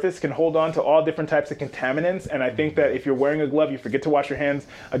a surface can hold on to all different types of contaminants, and I think that if you're wearing a glove, you forget to wash your hands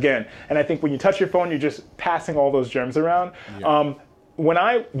again. And I think when you touch your phone, you're just passing all those germs around. Yeah. When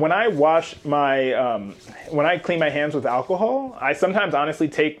I wash my when I clean my hands with alcohol, I sometimes honestly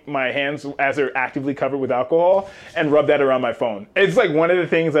take my hands as they're actively covered with alcohol and rub that around my phone. It's like one of the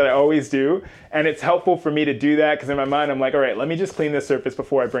things that I always do, and it's helpful for me to do that because in my mind I'm like, all right, let me just clean this surface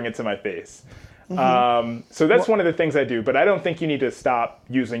before I bring it to my face. So that's one of the things I do, but I don't think you need to stop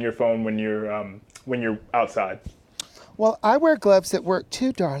using your phone when you're outside. Well, I wear gloves at work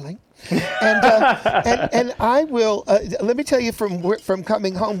too, darling. And I will let me tell you from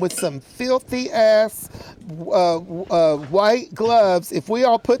coming home with some filthy ass white gloves. If we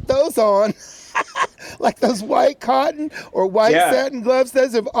all put those on, like those white cotton or white satin gloves,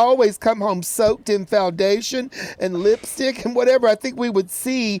 those have always come home soaked in foundation and lipstick and whatever. I think we would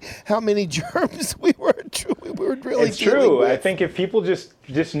see how many germs we were really. It's true. I think if people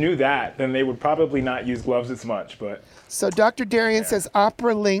just knew that, then they would probably not use gloves as much. But so Dr. Darian says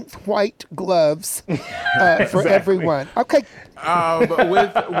opera-length white gloves for everyone. Okay.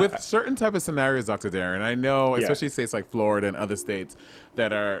 With certain type of scenarios, Dr. Darian, I know, especially states like Florida and other states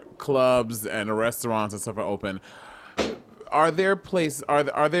that are clubs and restaurants and stuff are open. Are there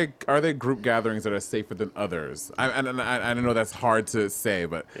group gatherings that are safer than others? I know that's hard to say,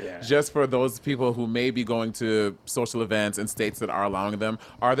 but just for those people who may be going to social events in states that are allowing them,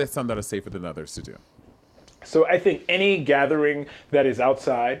 are there some that are safer than others to do? So I think any gathering that is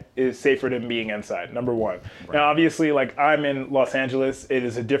outside is safer than being inside, number one. Right. Now, obviously, like I'm in Los Angeles, it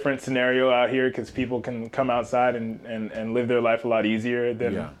is a different scenario out here because people can come outside and live their life a lot easier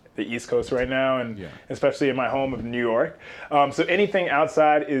than the East Coast right now, and especially in my home of New York. So anything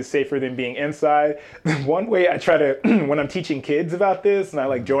outside is safer than being inside. One way I try to, when I'm teaching kids about this, and I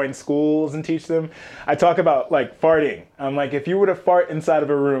like join schools and teach them, I talk about like farting. I'm like, if you were to fart inside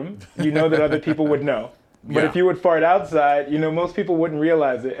of a room, you know that other people would know. But if you would fart outside, most people wouldn't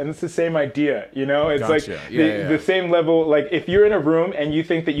realize it. And it's the same idea, It's like the same level. Like if you're in a room and you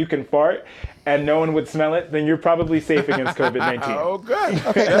think that you can fart and no one would smell it, then you're probably safe against COVID-19. Oh, good.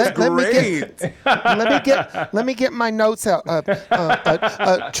 Okay, that's great. Let me get my notes out.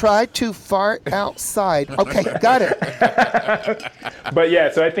 Try to fart outside. Okay, got it.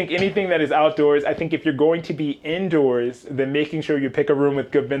 But so I think anything that is outdoors, I think if you're going to be indoors, then making sure you pick a room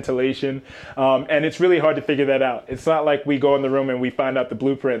with good ventilation. And it's really hard to figure that out. It's not like we go in the room and we find out the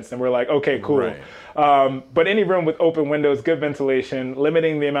blueprints and we're like, okay, cool. Right. But any room with open windows, good ventilation,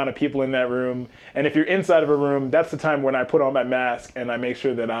 limiting the amount of people in that room. And if you're inside of a room, that's the time when I put on my mask and I make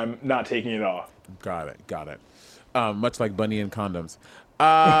sure that I'm not taking it off. Got it. Much like Bunny and condoms.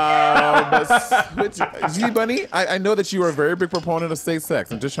 G Bunny, I know that you are a very big proponent of safe sex.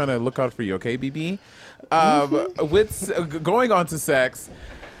 I'm just trying to look out for you, okay, BB? With going on to sex.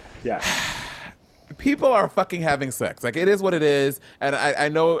 Yeah. People are fucking having sex. Like it is what it is, and I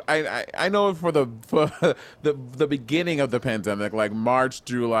know for the beginning of the pandemic, like March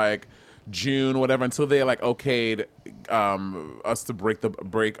through like June, whatever, until they like okayed us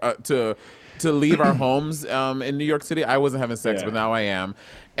to to leave our homes in New York City. I wasn't having sex, but now I am.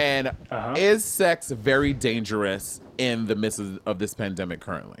 And is sex very dangerous in the midst of this pandemic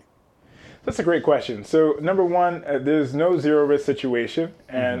currently? That's a great question. So number one, there's no zero risk situation.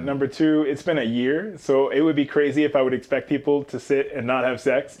 And number two, it's been a year. So it would be crazy if I would expect people to sit and not have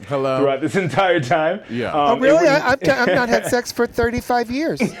sex throughout this entire time. Yeah. Oh, really? I've not had sex for 35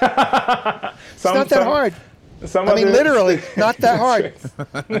 years. It's not that hard. Literally, not that hard.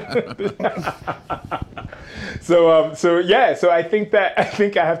 So I think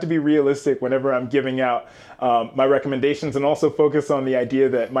I have to be realistic whenever I'm giving out my recommendations, and also focus on the idea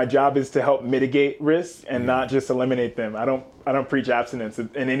that my job is to help mitigate risks and not just eliminate them. I don't preach abstinence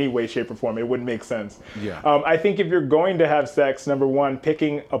in any way, shape, or form. It wouldn't make sense. Yeah. I think if you're going to have sex, number one,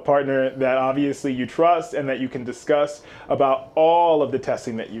 picking a partner that obviously you trust and that you can discuss about all of the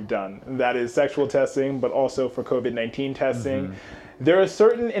testing that you've done. That is sexual testing, but also for COVID-19 testing. Mm-hmm. There are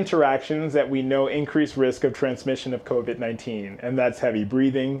certain interactions that we know increase risk of transmission of COVID-19, and that's heavy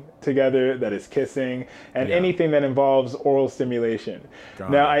breathing together, that is kissing, and anything that involves oral stimulation.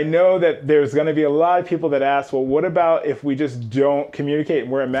 Now, I know that there's going to be a lot of people that ask, well, what about if we just don't communicate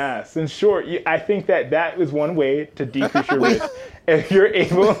and wear a mask? And sure, I think that is one way to decrease your risk. If you're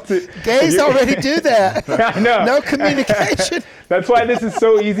able to... Gays already do that. I know. No communication. That's why this is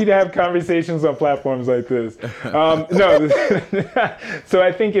so easy to have conversations on platforms like this. So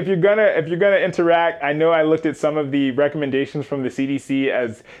I think if you're gonna interact, I know I looked at some of the recommendations from the CDC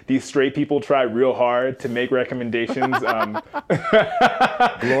as these straight people try real hard to make recommendations.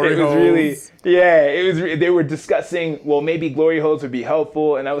 Glory holes. They were discussing, well, maybe glory holes would be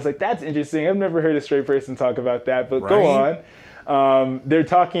helpful, and I was like, that's interesting. I've never heard a straight person talk about that, but go on. They're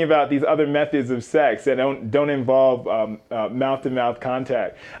talking about these other methods of sex that don't involve mouth-to-mouth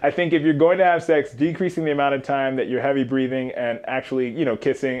contact. I think if you're going to have sex, decreasing the amount of time that you're heavy breathing and actually,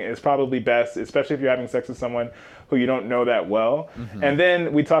 kissing is probably best, especially if you're having sex with someone who you don't know that well. Mm-hmm. And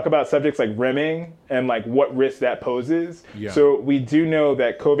then we talk about subjects like rimming and like what risk that poses. Yeah. So we do know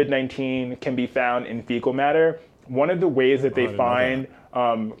that COVID-19 can be found in fecal matter. One of the ways that they find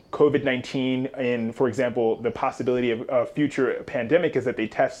COVID-19 in, for example, the possibility of a future pandemic is that they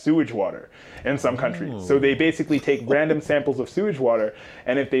test sewage water in some countries. So they basically take random samples of sewage water,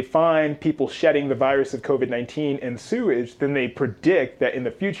 and if they find people shedding the virus of COVID-19 in sewage, then they predict that in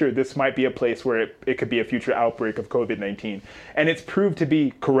the future this might be a place where it could be a future outbreak of COVID-19. And it's proved to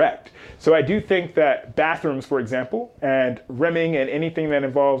be correct. So I do think that bathrooms, for example, and rimming and anything that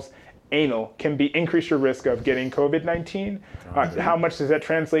involves anal can increase your risk of getting COVID-19. How much does that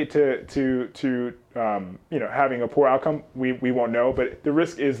translate to having a poor outcome? We won't know, but the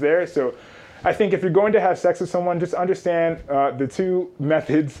risk is there. So I think if you're going to have sex with someone, just understand the two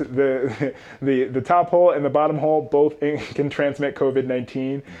methods, the top hole and the bottom hole, both can transmit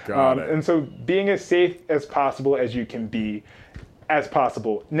COVID-19. And so being as safe as possible as you can be, as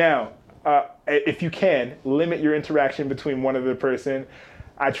possible. Now, if you can, limit your interaction between one other person.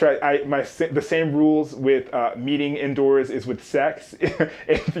 The same rules with meeting indoors is with sex.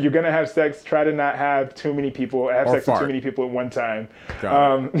 If you're gonna have sex, try to not have too many people, with too many people at one time,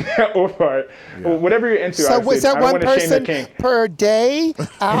 or fart, or whatever you're into. So was that one person per day,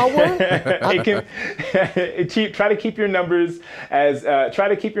 hour? Try to keep your numbers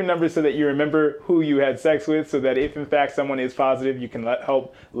so that you remember who you had sex with, so that if in fact someone is positive, you can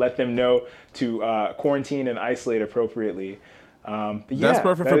let them know to quarantine and isolate appropriately. That's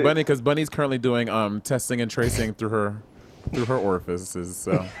perfect for Bunny, because Bunny's currently doing testing and tracing through her orifices.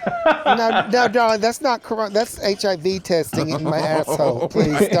 So no, darling, that's not corona. That's HIV testing in my asshole.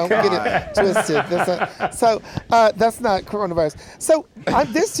 Please don't get it twisted. That's not coronavirus. So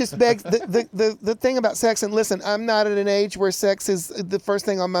this just begs the thing about sex. And listen, I'm not at an age where sex is the first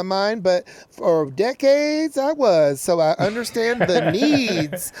thing on my mind, but for decades I was. So I understand the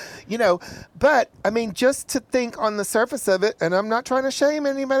needs, But I mean, just to think on the surface of it, and I'm not trying to shame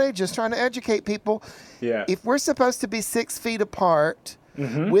anybody, just trying to educate people. Yeah. If we're supposed to be 6 feet apart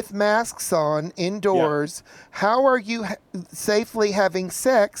with masks on indoors, how are you safely having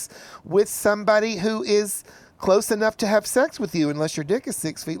sex with somebody who is close enough to have sex with you, unless your dick is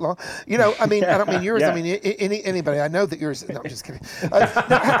 6 feet long? I mean, I don't mean yours. I mean anybody. I know that yours. No, I'm just kidding.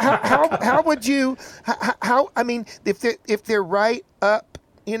 How would you? I mean, if they're right up,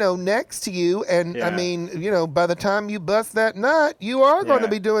 next to you, and I mean, by the time you bust that nut, you are going to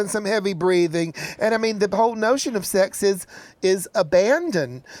be doing some heavy breathing, and I mean, the whole notion of sex is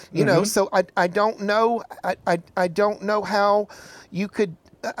abandoned, So I don't know, I don't know how you could.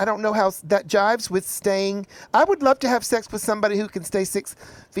 I don't know how that jives with staying. I would love to have sex with somebody who can stay 6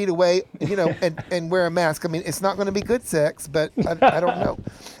 feet away, and wear a mask. I mean, it's not going to be good sex, but I don't know.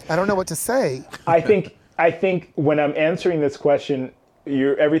 I don't know what to say. I think when I'm answering this question,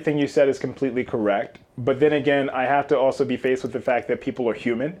 everything you said is completely correct. But then again, I have to also be faced with the fact that people are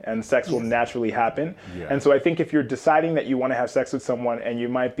human and sex will naturally happen. Yeah. And so I think if you're deciding that you want to have sex with someone and you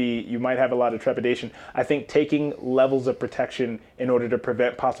might have a lot of trepidation, I think taking levels of protection in order to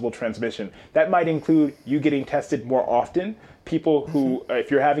prevent possible transmission. That might include you getting tested more often people who,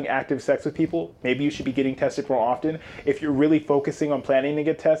 if you're having active sex with people, maybe you should be getting tested more often. If you're really focusing on planning to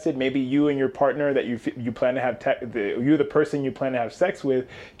get tested, maybe you and your partner that you plan to have, the person you plan to have sex with,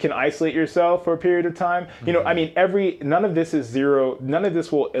 can isolate yourself for a period of time. You know, I mean, none of this is zero. None of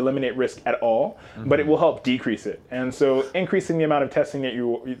this will eliminate risk at all, but it will help decrease it. And so increasing the amount of testing that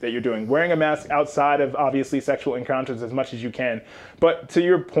you're doing, wearing a mask outside of obviously sexual encounters as much as you can. But to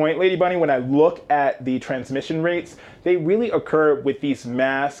your point, Lady Bunny, when I look at the transmission rates, they really occur with these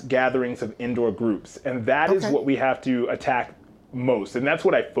mass gatherings of indoor groups. And that is what we have to attack most. And that's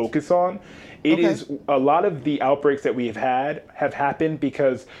what I focus on. It is a lot of the outbreaks that we've had have happened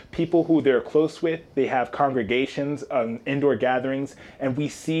because people who they're close with, they have congregations, indoor gatherings, and we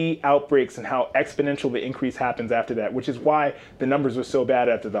see outbreaks and how exponential the increase happens after that, which is why the numbers were so bad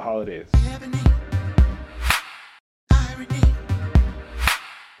after the holidays.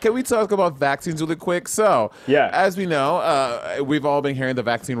 Can we talk about vaccines really quick? So, as we know, we've all been hearing the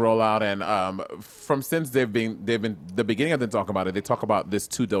vaccine rollout, and since they've been the beginning of them talk about it. They talk about this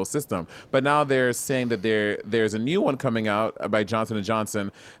 2-dose system, but now they're saying that there's a new one coming out by Johnson &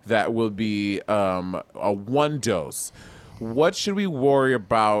 Johnson that will be a 1-dose. What should we worry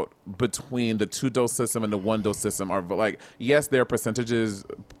about between the 2-dose system and the 1-dose system? Are yes, there are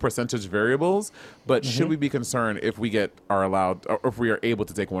percentage variables, but should we be concerned if we are allowed, or if we are able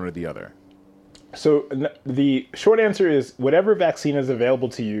to take one or the other? So the short answer is whatever vaccine is available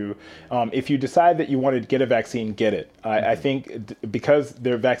to you, if you decide that you want to get a vaccine, get it. I think because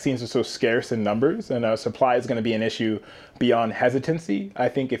their vaccines are so scarce in numbers and supply is going to be an issue beyond hesitancy, I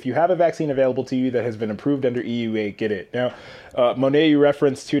think if you have a vaccine available to you that has been approved under EUA, get it. Now, Monet, you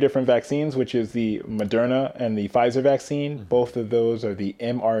referenced 2 different vaccines, which is the Moderna and the Pfizer vaccine. Both of those are the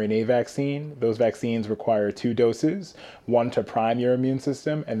mRNA vaccine. Those vaccines require 2 doses, one to prime your immune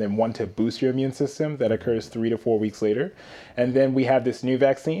system and then one to boost your immune system. That occurs 3 to 4 weeks later. And then we have this new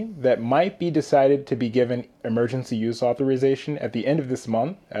vaccine that might be decided to be given emergency use authorization at the end of this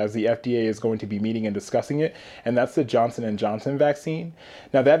month, as the FDA is going to be meeting and discussing it, and that's the Johnson & Johnson vaccine.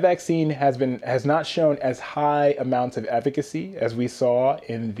 Now, that vaccine has not shown as high amounts of efficacy as we saw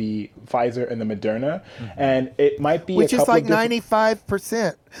in the Pfizer and the Moderna, and it might be which is like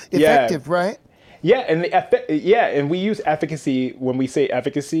 95% effective, right? Yeah, and we use efficacy. When we say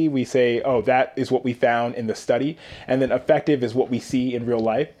efficacy, we say, oh, that is what we found in the study, and then effective is what we see in real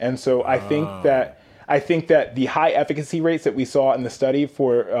life. And so I think that the high efficacy rates that we saw in the study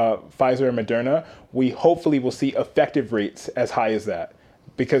for Pfizer and Moderna, we hopefully will see effective rates as high as that,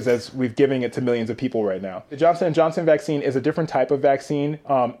 because as we've given it to millions of people right now. The Johnson & Johnson vaccine is a different type of vaccine.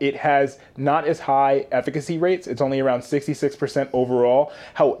 It has not as high efficacy rates. It's only around 66% overall.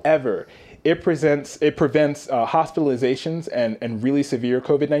 However, it prevents hospitalizations and really severe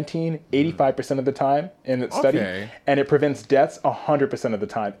COVID-19 85% of the time in the study, and it prevents deaths 100% of the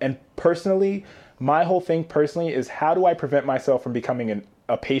time. And personally, my whole thing is, how do I prevent myself from becoming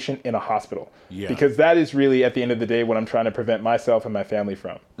a patient in a hospital? Because that is really, at the end of the day, what I'm trying to prevent myself and my family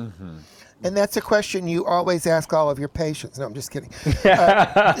from. And that's a question you always ask all of your patients. No, I'm just kidding.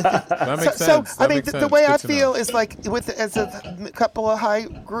 That makes sense. So, I mean, the way I feel is like as a couple of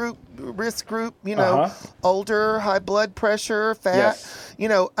risk group, older, high blood pressure, fat,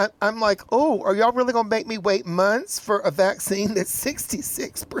 I'm like, oh, are y'all really going to make me wait months for a vaccine that's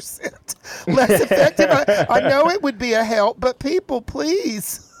 66% less effective? I know it would be a help, but people,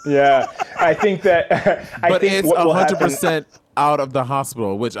 please. Yeah, I think that. But it's 100% out of the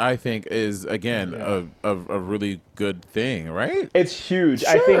hospital, which I think is, again, a really good thing, right? It's huge.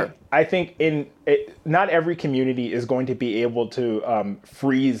 Sure. I think not every community is going to be able to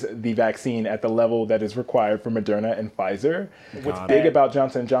freeze the vaccine at the level that is required for Moderna and Pfizer. What's big about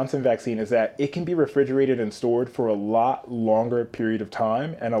Johnson & Johnson vaccine is that it can be refrigerated and stored for a lot longer period of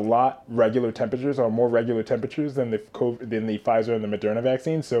time and more regular temperatures than the Pfizer and the Moderna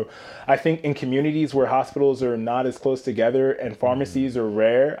vaccine. So I think in communities where hospitals are not as close together and pharmacies are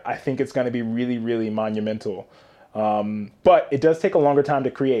rare, I think it's going to be really, really monumental. But it does take a longer time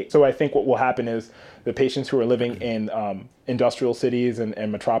to create. So I think what will happen is the patients who are living in industrial cities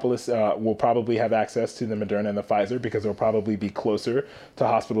and metropolis will probably have access to the Moderna and the Pfizer because they'll probably be closer to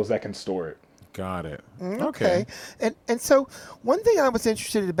hospitals that can store it. Got it. Okay. And so one thing I was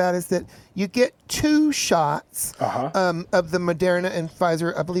interested about is that you get 2 shots of the Moderna and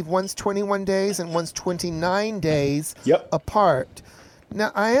Pfizer. I believe one's 21 days and one's 29 days apart.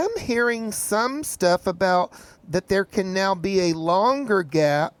 Now, I am hearing some stuff about that there can now be a longer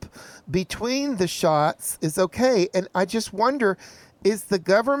gap between the shots is okay. And I just wonder, is the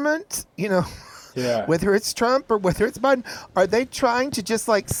government, Yeah. whether it's Trump or whether it's Biden, are they trying to just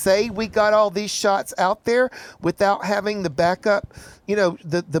like say we got all these shots out there without having the backup,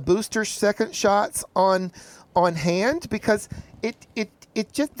 the booster second shots on hand? Because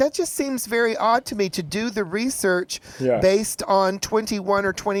that just seems very odd to me, to do the research based on 21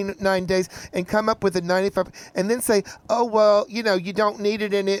 or 29 days and come up with a 95 and then say, oh, well, you don't need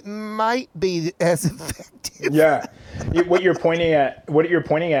it and it might be as effective. Yeah. What you're pointing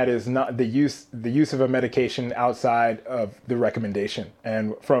at is not the use of a medication outside of the recommendation,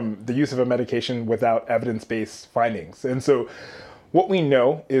 and from the use of a medication without evidence-based findings. And so what we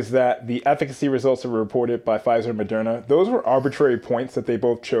know is that the efficacy results that were reported by Pfizer and Moderna, those were arbitrary points that they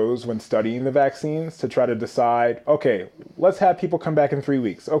both chose when studying the vaccines to try to decide, okay, let's have people come back in 3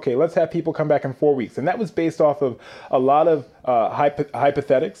 weeks. Okay, let's have people come back in 4 weeks. And that was based off of a lot of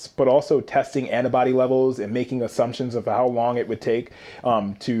hypothetics, but also testing antibody levels and making assumptions of how long it would take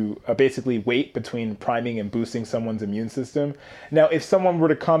to basically wait between priming and boosting someone's immune system. Now, if someone were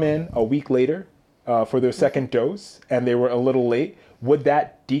to come in a week later for their second dose and they were a little late, would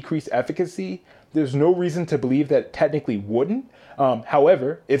that decrease efficacy? There's no reason to believe that technically wouldn't.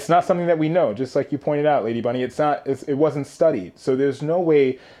 However, it's not something that we know. Just like you pointed out, Lady Bunny, it wasn't studied. So there's no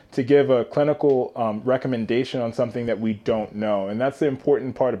way to give a clinical recommendation on something that we don't know. And that's the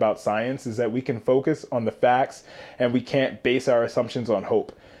important part about science, is that we can focus on the facts and we can't base our assumptions on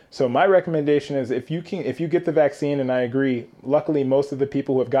hope. So my recommendation is if you get the vaccine, and I agree, luckily most of the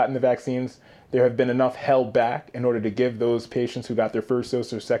people who have gotten the vaccines, there have been enough held back in order to give those patients who got their first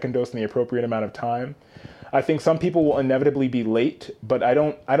dose or second dose in the appropriate amount of time. I think some people will inevitably be late, but I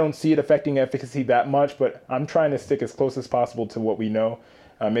don't see it affecting efficacy that much, but I'm trying to stick as close as possible to what we know,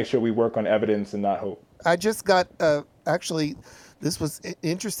 make sure we work on evidence and not hope. I just got, actually, this was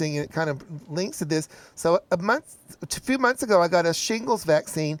interesting, and it kind of links to this. So a few months ago, I got a shingles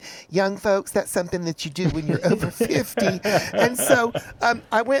vaccine. Young folks, that's something that you do when you're over 50. And so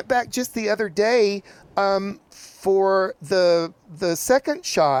I went back just the other day for the second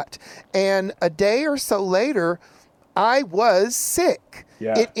shot, and a day or so later, I was sick.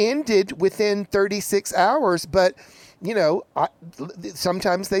 Yeah. It ended within 36 hours, but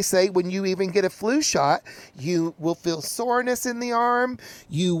sometimes they say when you even get a flu shot, you will feel soreness in the arm.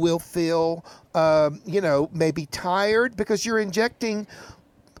 You will feel, maybe tired because you're injecting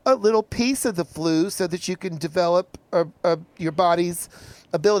a little piece of the flu so that you can develop your body's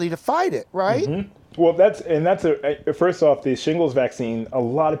ability to fight it, right? Mm-hmm. Well, first off, the shingles vaccine, a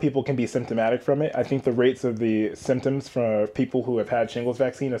lot of people can be symptomatic from it. I think the rates of the symptoms for people who have had shingles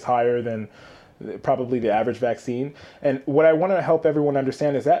vaccine is higher than probably the average vaccine. And what I want to help everyone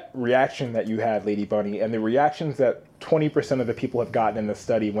understand is that reaction that you had, Lady Bunny, and the reactions that 20% of the people have gotten in the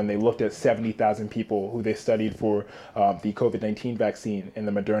study when they looked at 70,000 people who they studied for the COVID-19 vaccine in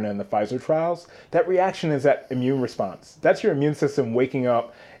the Moderna and the Pfizer trials, that reaction is that immune response. That's your immune system waking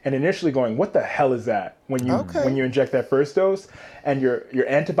up and initially going, what the hell is that? When you inject that first dose, and your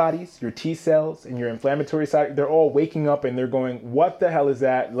antibodies, your T cells, and your inflammatory side, they're all waking up and they're going, what the hell is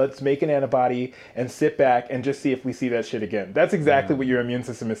that? Let's make an antibody and sit back and just see if we see that shit again. That's exactly what your immune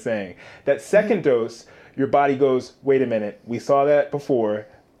system is saying. That second dose, your body goes, wait a minute, we saw that before,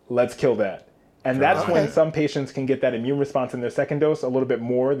 let's kill that. And that's when some patients can get that immune response in their second dose a little bit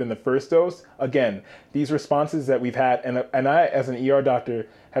more than the first dose. Again, these responses that we've had, and I, as an ER doctor,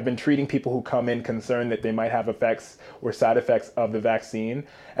 have been treating people who come in concerned that they might have effects or side effects of the vaccine.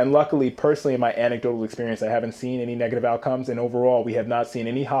 And luckily, personally, in my anecdotal experience, I haven't seen any negative outcomes. And overall, we have not seen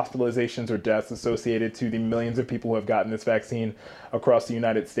any hospitalizations or deaths associated to the millions of people who have gotten this vaccine across the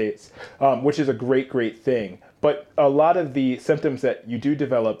United States, which is a great, great thing. But a lot of the symptoms that you do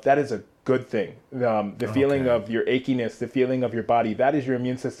develop, that is a good thing. The feeling of your achiness, the feeling of your body, that is your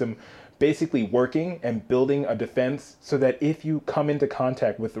immune system basically working and building a defense so that if you come into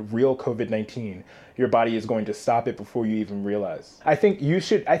contact with the real COVID-19, your body is going to stop it before you even realize. I think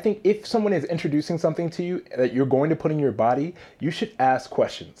if someone is introducing something to you that you're going to put in your body, you should ask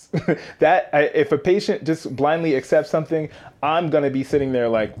questions. If a patient just blindly accepts something, I'm going to be sitting there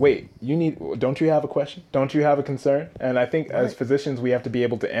like, wait, don't you have a question? Don't you have a concern? And I think as physicians, we have to be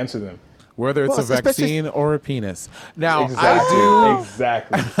able to answer them. Whether it's a vaccine or a penis. Now,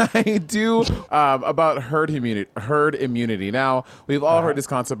 Exactly. I do about herd immunity. Now, we've all heard this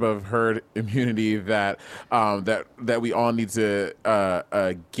concept of herd immunity that we all need to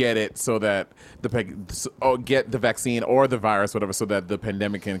get it so that get the vaccine or the virus, whatever, so that the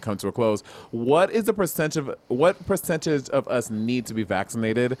pandemic can come to a close. What percentage of us need to be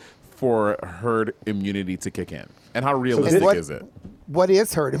vaccinated for herd immunity to kick in, and how realistic is it? What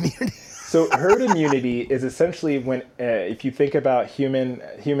is herd immunity? So herd immunity is essentially when, if you think about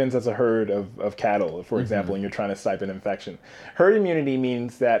humans as a herd of cattle, for example, and you're trying to stop an infection. Herd immunity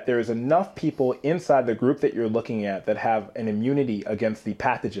means that there is enough people inside the group that you're looking at that have an immunity against the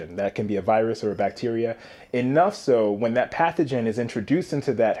pathogen. That can be a virus or a bacteria. Enough so when that pathogen is introduced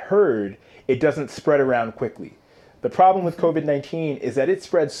into that herd, it doesn't spread around quickly. The problem with COVID-19 is that it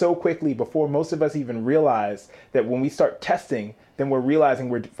spread so quickly before most of us even realize that when we start testing, then we're realizing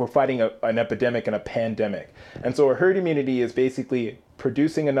we're fighting an epidemic and a pandemic. And so a herd immunity is basically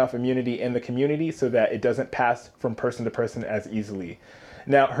producing enough immunity in the community so that it doesn't pass from person to person as easily.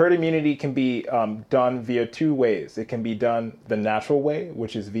 Now, herd immunity can be done via two ways. It can be done the natural way,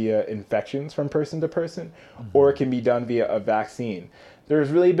 which is via infections from person to person, or it can be done via a vaccine. There's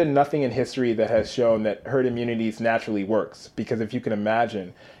really been nothing in history that has shown that herd immunity naturally works. Because if you can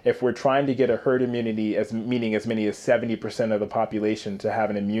imagine, if we're trying to get a herd immunity, meaning as many as 70% of the population to have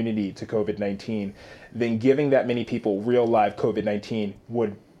an immunity to COVID-19, then giving that many people real live COVID-19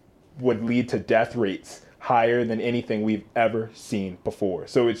 would lead to death rates higher than anything we've ever seen before.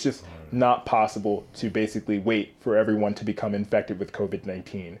 So it's just not possible to basically wait for everyone to become infected with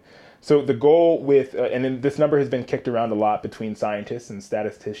COVID-19. So the goal with, and then this number has been kicked around a lot between scientists and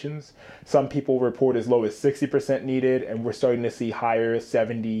statisticians. Some people report as low as 60% needed, and we're starting to see higher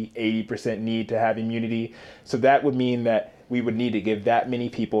 70, 80% need to have immunity. So that would mean that we would need to give that many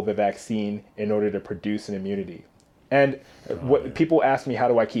people the vaccine in order to produce an immunity. And what people ask me, how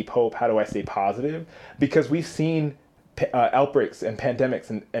do I keep hope? How do I stay positive? Because we've seen outbreaks and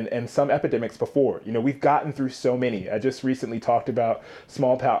pandemics and some epidemics before. You know, we've gotten through so many. I just recently talked about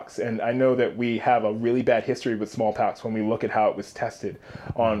smallpox, and I know that we have a really bad history with smallpox when we look at how it was tested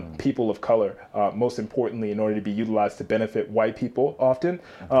on people of color, most importantly in order to be utilized to benefit white people often.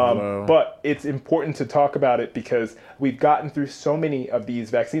 But it's important to talk about it because we've gotten through so many of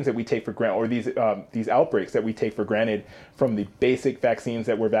these vaccines that we take for granted, or these outbreaks that we take for granted from the basic vaccines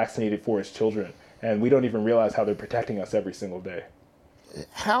that we're vaccinated for as children. And we don't even realize how they're protecting us every single day.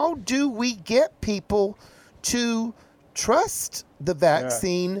 How do we get people to trust the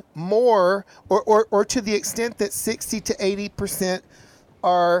vaccine more, or to the extent that 60 to 80%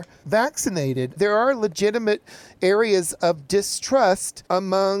 are vaccinated? There are legitimate areas of distrust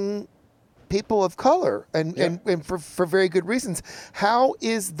among people of color, and for very good reasons. How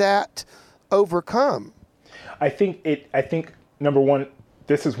is that overcome? I think number one,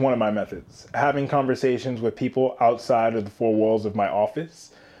 this is one of my methods. Having conversations with people outside of the four walls of my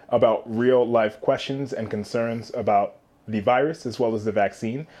office about real life questions and concerns about the virus as well as the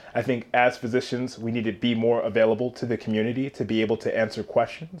vaccine. I think as physicians, we need to be more available to the community to be able to answer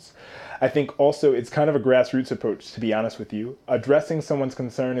questions. I think also it's kind of a grassroots approach, to be honest with you. Addressing someone's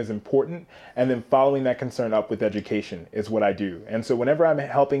concern is important, and then following that concern up with education is what I do. And so whenever I'm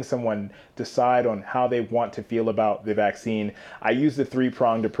helping someone decide on how they want to feel about the vaccine, I use the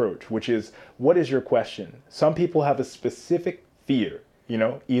three-pronged approach, which is, what is your question? Some people have a specific fear. You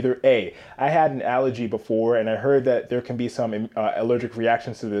know, either A, I had an allergy before and I heard that there can be some allergic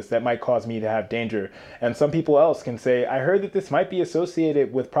reactions to this that might cause me to have danger. And some people else can say, I heard that this might be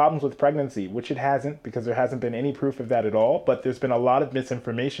associated with problems with pregnancy, which it hasn't, because there hasn't been any proof of that at all. But there's been a lot of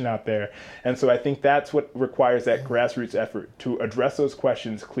misinformation out there. And so I think that's what requires that grassroots effort, to address those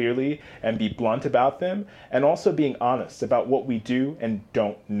questions clearly and be blunt about them, and also being honest about what we do and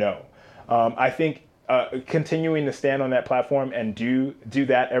don't know. I think continuing to stand on that platform and do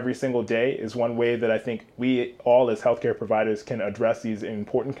that every single day is one way that I think we all as healthcare providers can address these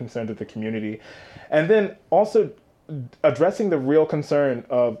important concerns of the community. And then also addressing the real concern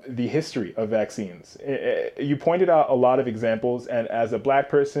of the history of vaccines. You pointed out a lot of examples, and as a Black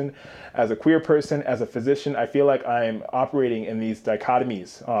person, as a queer person, as a physician, I feel like I'm operating in these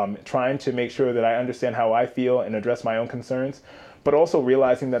dichotomies, trying to make sure that I understand how I feel and address my own concerns, but also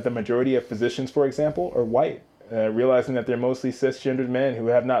realizing that the majority of physicians, for example, are white. Realizing that they're mostly cisgendered men who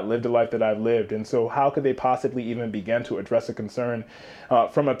have not lived a life that I've lived. And so how could they possibly even begin to address a concern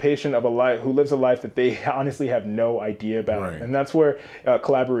from a patient of a life who lives a life that they honestly have no idea about? Right. And that's where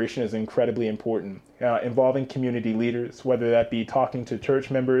collaboration is incredibly important. Involving community leaders, whether that be talking to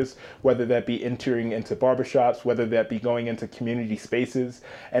church members, whether that be entering into barbershops, whether that be going into community spaces,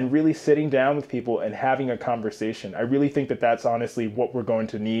 and really sitting down with people and having a conversation. I really think that that's honestly what we're going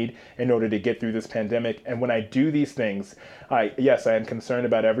to need in order to get through this pandemic. And when I do these things, yes, I am concerned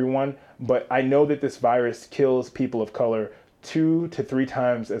about everyone, but I know that this virus kills people of color 2 to 3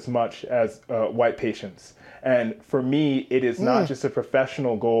 times as much as white patients. And for me, it is not just a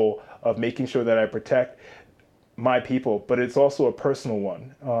professional goal of making sure that I protect my people, but it's also a personal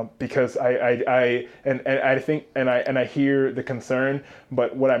one, because I think I hear the concern,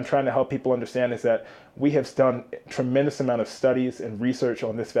 but what I'm trying to help people understand is that we have done a tremendous amount of studies and research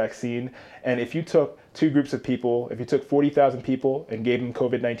on this vaccine, and if you took two groups of people, if you took 40,000 people and gave them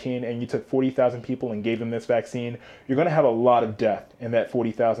COVID-19 and you took 40,000 people and gave them this vaccine, you're going to have a lot of death in that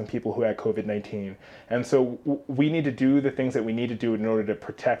 40,000 people who had COVID-19. And so we need to do the things that we need to do in order to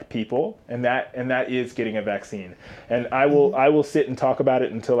protect people, and that is getting a vaccine. And I will sit and talk about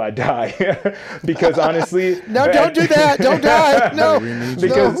it until I die, because honestly, no, don't do that. Don't die. No,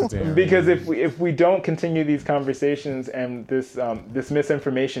 because if we don't continue these conversations and this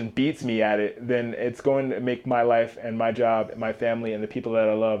misinformation beats me at it, then it's going to make my life and my job and my family and the people that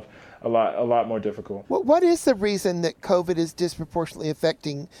I love a lot more difficult. What is the reason that COVID is disproportionately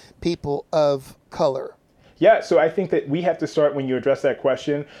affecting people of color? Yeah, so I think that we have to start, when you address that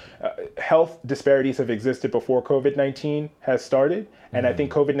question, health disparities have existed before COVID-19 has started. And I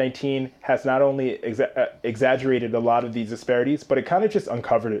think COVID-19 has not only exaggerated a lot of these disparities, but it kind of just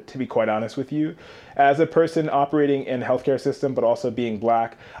uncovered it, to be quite honest with you. As a person operating in the healthcare system, but also being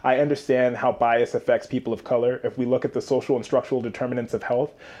Black, I understand how bias affects people of color. If we look at the social and structural determinants of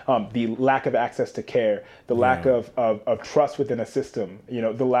health, the lack of access to care, the lack of trust within a system,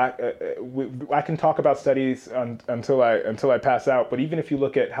 the lack. I can talk about studies until I pass out, but even if you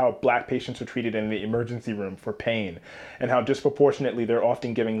look at how Black patients are treated in the emergency room for pain, and how disproportionately they're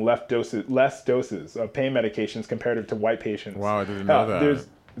often giving less doses of pain medications comparative to white patients. Wow, I didn't know that.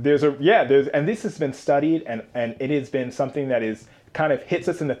 And this has been studied, and it has been something that is kind of hits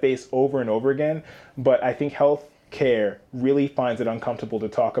us in the face over and over again. But I think health care really finds it uncomfortable to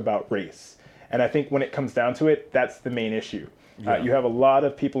talk about race. And I think when it comes down to it, that's the main issue. Yeah. You have a lot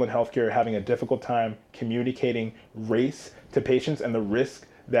of people in healthcare having a difficult time communicating race to patients and the risk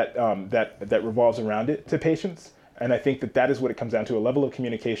that revolves around it to patients. And I think that is what it comes down to, a level of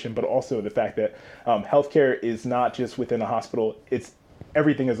communication, but also the fact that healthcare is not just within a hospital, it's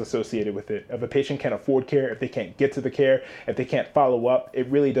everything is associated with it. If a patient can't afford care, if they can't get to the care, if they can't follow up, it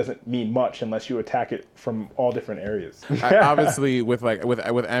really doesn't mean much unless you attack it from all different areas. Obviously, with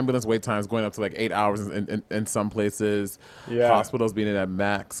ambulance wait times going up to like 8 hours in some places, hospitals being at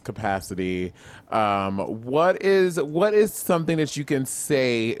max capacity. What is something that you can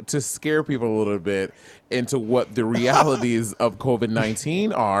say to scare people a little bit into what the realities of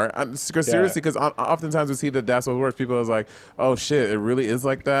COVID-19 are? Seriously, because oftentimes we see that that's what works. People are like, oh shit, it really is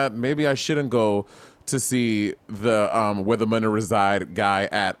like that? Maybe I shouldn't go to see the Where the Money Reside guy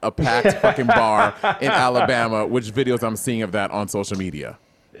at a packed fucking bar in Alabama, which videos I'm seeing of that on social media.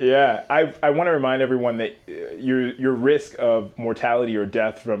 Yeah, I want to remind everyone that your risk of mortality or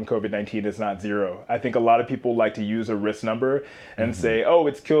death from COVID-19 is not zero. I think a lot of people like to use a risk number and say, oh,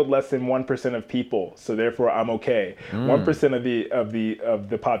 it's killed less than 1% of people, so therefore I'm okay. 1% of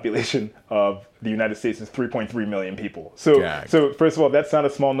the population of the United States is 3.3 million people. So first of all, that's not a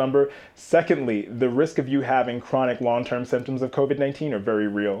small number. Secondly, the risk of you having chronic long-term symptoms of COVID-19 are very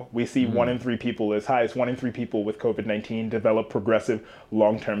real. We see 1 in 3 people, as high as 1 in 3 people with COVID-19 develop progressive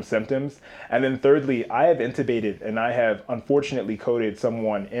long-term symptoms. And then thirdly, I have intubated and I have unfortunately coded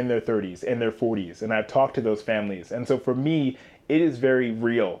someone in their 30s, in their 40s, and I've talked to those families. And so for me, it is very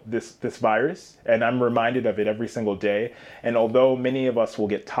real, this virus, and I'm reminded of it every single day. And although many of us will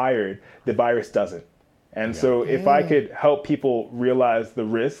get tired, the virus doesn't. And so if I could help people realize the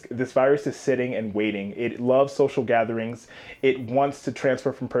risk, this virus is sitting and waiting. It loves social gatherings. It wants to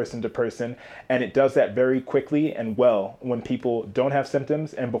transfer from person to person. And it does that very quickly and well when people don't have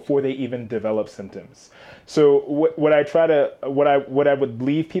symptoms and before they even develop symptoms. So what I would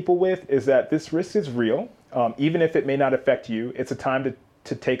leave people with is that this risk is real. Even if it may not affect you, it's a time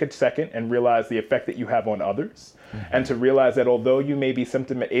to take a second and realize the effect that you have on others. And to realize that although you may be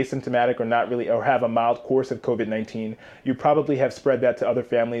asymptomatic or not really, or have a mild course of COVID-19, you probably have spread that to other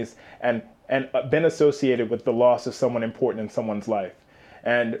families and been associated with the loss of someone important in someone's life.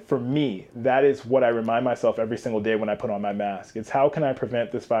 And for me, that is what I remind myself every single day when I put on my mask. It's how can I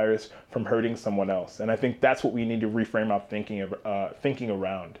prevent this virus from hurting someone else? And I think that's what we need to reframe our thinking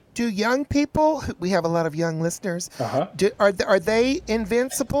around. Do young people, we have a lot of young listeners, are they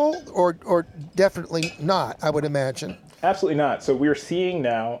invincible or definitely not, I would imagine? Absolutely not. So we're seeing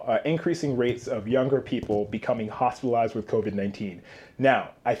now increasing rates of younger people becoming hospitalized with COVID-19.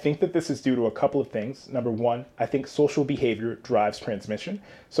 Now, I think that this is due to a couple of things. Number one, I think social behavior drives transmission.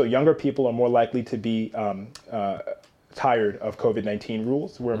 So younger people are more likely to be tired of COVID-19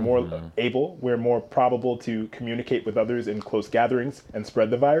 rules. We're more we're more probable to communicate with others in close gatherings and spread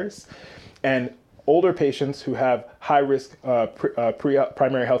the virus. And older patients who have high-risk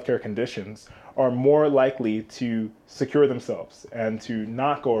primary healthcare conditions are more likely to secure themselves and to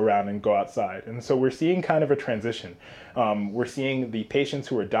not go around and go outside. And so we're seeing kind of a transition. We're seeing the patients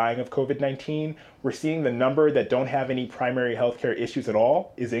who are dying of COVID-19. We're seeing the number that don't have any primary healthcare issues at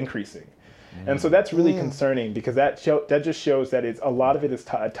all is increasing. And so that's really concerning, because that just shows that a lot of it is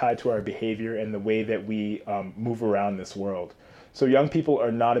tied to our behavior and the way that we move around this world. So young people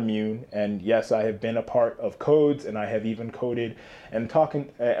are not immune. And yes, I have been a part of codes, and I have even coded and talking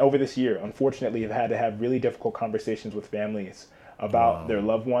over this year. Unfortunately, I've had to have really difficult conversations with families about their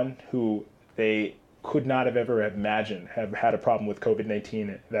loved one who they could not have ever imagined have had a problem with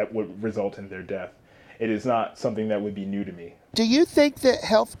COVID-19 that would result in their death. It is not something that would be new to me. Do you think that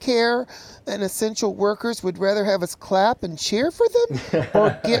healthcare and essential workers would rather have us clap and cheer for them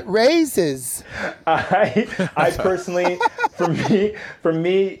or get raises? I personally, I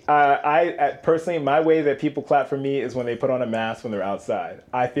personally, my way that people clap for me is when they put on a mask when they're outside.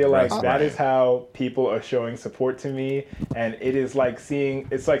 I feel like that is how people are showing support to me, and it is like seeing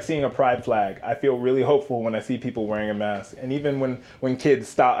a pride flag. I feel really hopeful when I see people wearing a mask, and even when kids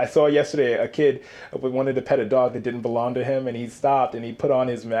stop. I saw yesterday a kid wanted to pet a dog that didn't belong to him, and he stopped and he put on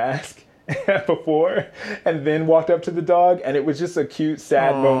his mask before and then walked up to the dog, and it was just a cute,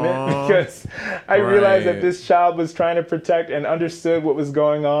 sad moment, because I realized that this child was trying to protect and understood what was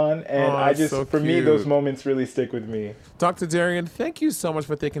going on, and for me, those moments really stick with me. Dr. Darian, thank you so much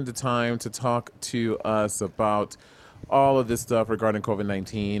for taking the time to talk to us about all of this stuff regarding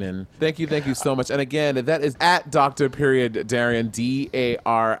COVID-19, and thank you so much. And again, that is at Dr. Darian, Darien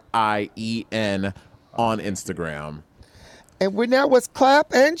on Instagram. And we now was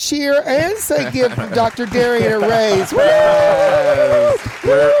clap and cheer and say give Dr. Darian a raise. Yes.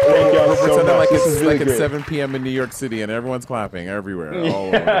 Thank y'all so much. Like This is really it's great. 7 p.m. in New York City, and everyone's clapping everywhere, all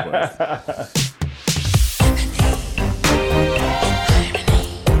over the place.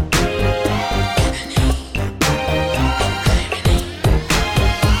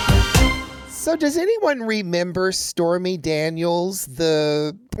 So does anyone remember Stormy Daniels,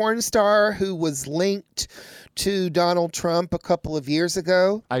 the porn star who was linked to Donald Trump a couple of years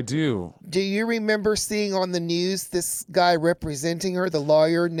ago? I do. Do you remember seeing on the news this guy representing her, the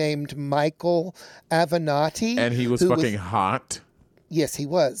lawyer named Michael Avenatti? And he was fucking hot. Yes, he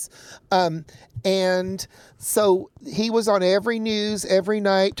was. And so he was on every news every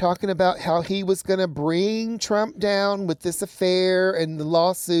night talking about how he was going to bring Trump down with this affair and the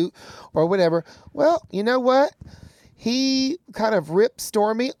lawsuit or whatever. Well, you know what? He kind of ripped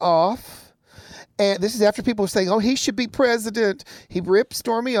Stormy off. And this is after people were saying, oh, he should be president. He ripped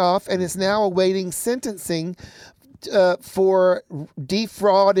Stormy off and is now awaiting sentencing for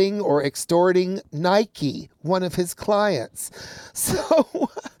defrauding or extorting Nike, one of his clients. So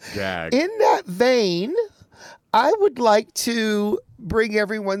in that vein, I would like to bring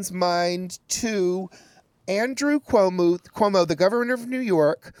everyone's mind to Andrew Cuomo, the governor of New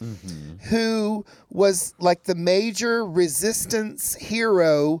York, who was like the major resistance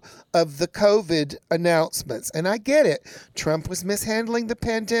hero of the COVID announcements. And I get it. Trump was mishandling the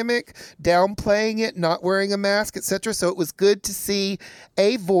pandemic, downplaying it, not wearing a mask, etc. So it was good to see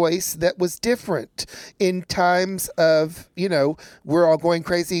a voice that was different in times of, we're all going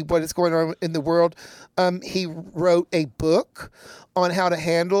crazy, what is going on in the world. He wrote a book on how to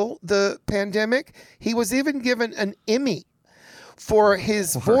handle the pandemic. He was even given an Emmy for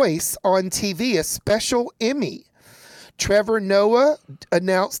his voice on TV, a special Emmy. Trevor Noah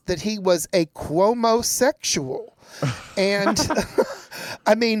announced that he was a Cuomo-sexual. And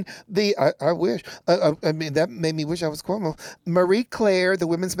I mean, I wish, that made me wish I was Cuomo. Marie Claire, the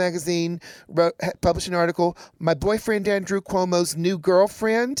women's magazine, published an article, "My boyfriend Andrew Cuomo's new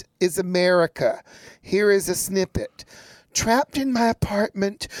girlfriend is America. Here is a snippet. Trapped in my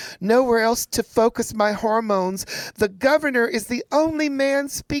apartment, nowhere else to focus my hormones. The governor is the only man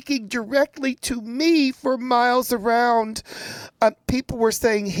speaking directly to me for miles around." People were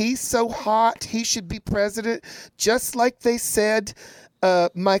saying he's so hot, he should be president, just like they said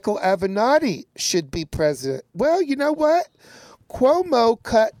Michael Avenatti should be president. Well, you know what? Cuomo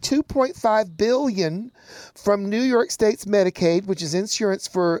cut $2.5 billion from New York State's Medicaid, which is insurance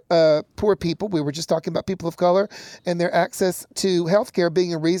for poor people. We were just talking about people of color and their access to health care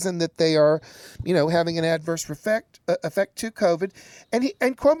being a reason that they are, having an adverse effect to COVID.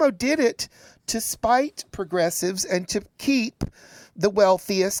 And Cuomo did it to spite progressives and to keep the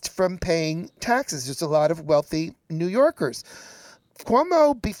wealthiest from paying taxes. There's a lot of wealthy New Yorkers.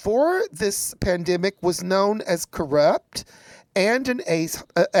 Cuomo, before this pandemic, was known as corrupt and an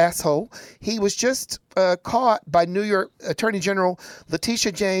asshole. He was just caught by New York Attorney General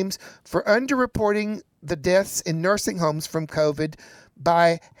Letitia James for underreporting the deaths in nursing homes from COVID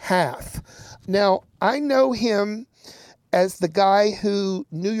by half. Now, I know him as the guy who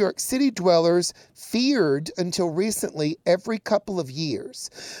New York City dwellers feared until recently every couple of years,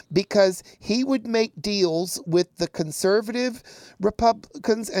 because he would make deals with the conservative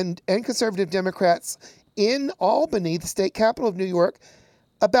Republicans and conservative Democrats in Albany, the state capital of New York,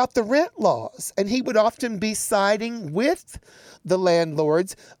 about the rent laws. And he would often be siding with the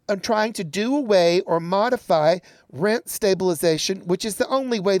landlords and trying to do away or modify rent stabilization, which is the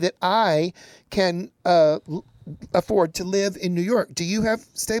only way that I can afford to live in New York. Do you have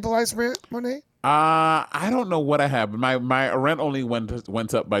stabilized rent, Monet? I don't know what I have, but my rent only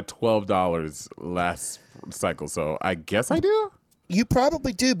went up by $12 last cycle, so I guess I do. You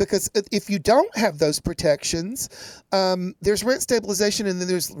probably do, because if you don't have those protections, there's rent stabilization and then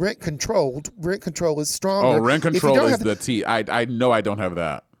there's rent control. Rent control is stronger. Oh, rent control is the T. I know I don't have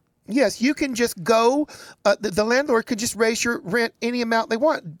that. Yes, you can just go, the landlord could just raise your rent any amount they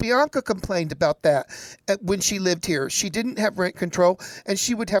want. Bianca complained about that when she lived here. She didn't have rent control, and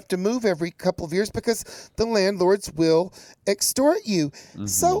she would have to move every couple of years because the landlords will extort you. Mm-hmm.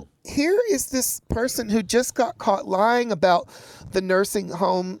 So here is this person who just got caught lying about the nursing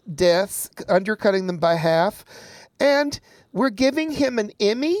home deaths, undercutting them by half, and we're giving him an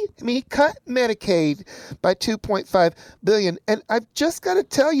Emmy. I mean, he cut Medicaid by $2.5 billion. And I've just got to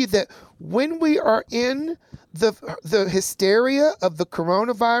tell you that when we are in the hysteria of the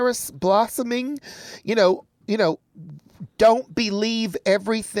coronavirus blossoming, don't believe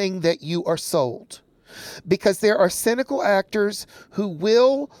everything that you are sold, because there are cynical actors who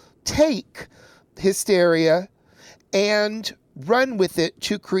will take hysteria and run with it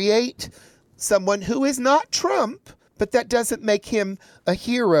to create someone who is not Trump, but that doesn't make him a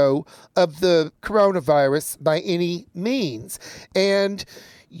hero of the coronavirus by any means. And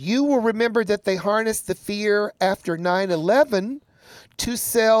you will remember that they harnessed the fear after 9/11 to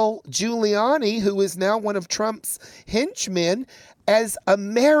sell Giuliani, who is now one of Trump's henchmen, as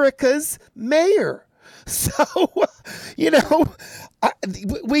America's mayor. So,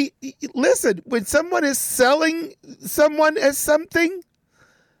 we listen, when someone is selling someone as something,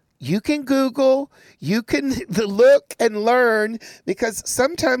 you can Google, you can look and learn, because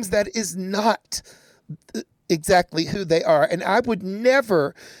sometimes that is not exactly who they are. And I would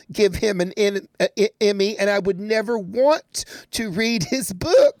never give him an Emmy, and I would never want to read his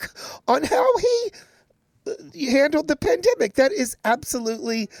book on how he handled the pandemic. That is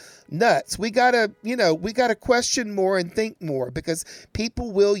absolutely nuts. We gotta question more and think more, because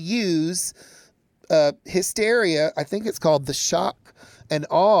people will use hysteria. I think it's called the shock and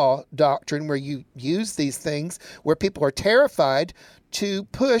awe doctrine, where you use these things where people are terrified to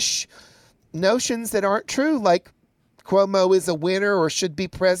push notions that aren't true, like Cuomo is a winner or should be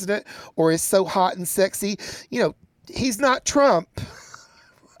president or is so hot and sexy. He's not Trump.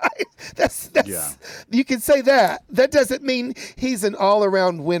 That's yeah. You can say that. That doesn't mean he's an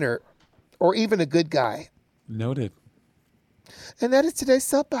all-around winner or even a good guy. Noted. And that is today's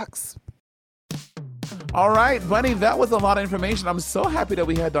Soapbox. All right, Bunny, that was a lot of information. I'm so happy that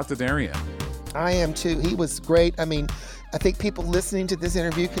we had Dr. Darian. I am too. He was great. I mean, I think people listening to this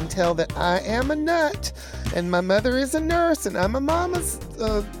interview can tell that I am a nut, and my mother is a nurse, and I'm a mama's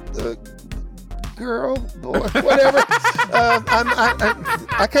girl, boy, whatever.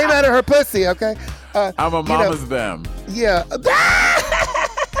 I came out of her pussy, okay? I'm a mama's them. Yeah.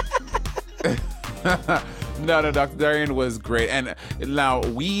 No, Dr. Darian was great. And now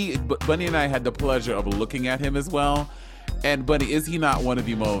Bunny and I had the pleasure of looking at him as well. And Bunny, is he not one of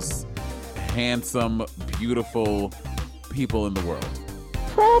the most handsome, beautiful people in the world?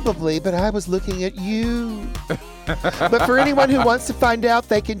 Probably, but I was looking at you. But for anyone who wants to find out,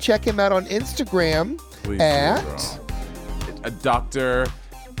 they can check him out on Instagram. Please at Dr.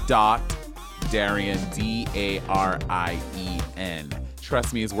 Darian, Darien.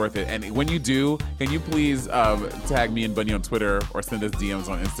 Trust me, it's worth it. And when you do, can you please tag me and Bunny on Twitter or send us DMs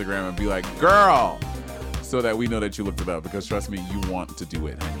on Instagram and be like, girl, so that we know that you looked it up, because trust me, you want to do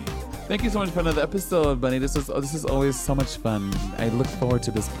it, honey. Thank you so much for another episode, Bunny. This is always so much fun. I look forward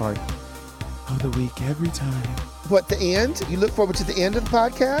to this part of the week every time. What, the end? You look forward to the end of the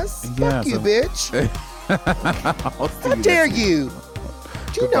podcast? Yeah, Fuck you, bitch. How dare you?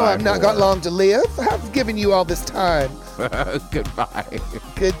 Do you know I've not got long to live? I've given you all this time. Goodbye.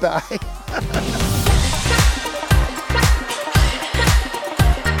 Goodbye.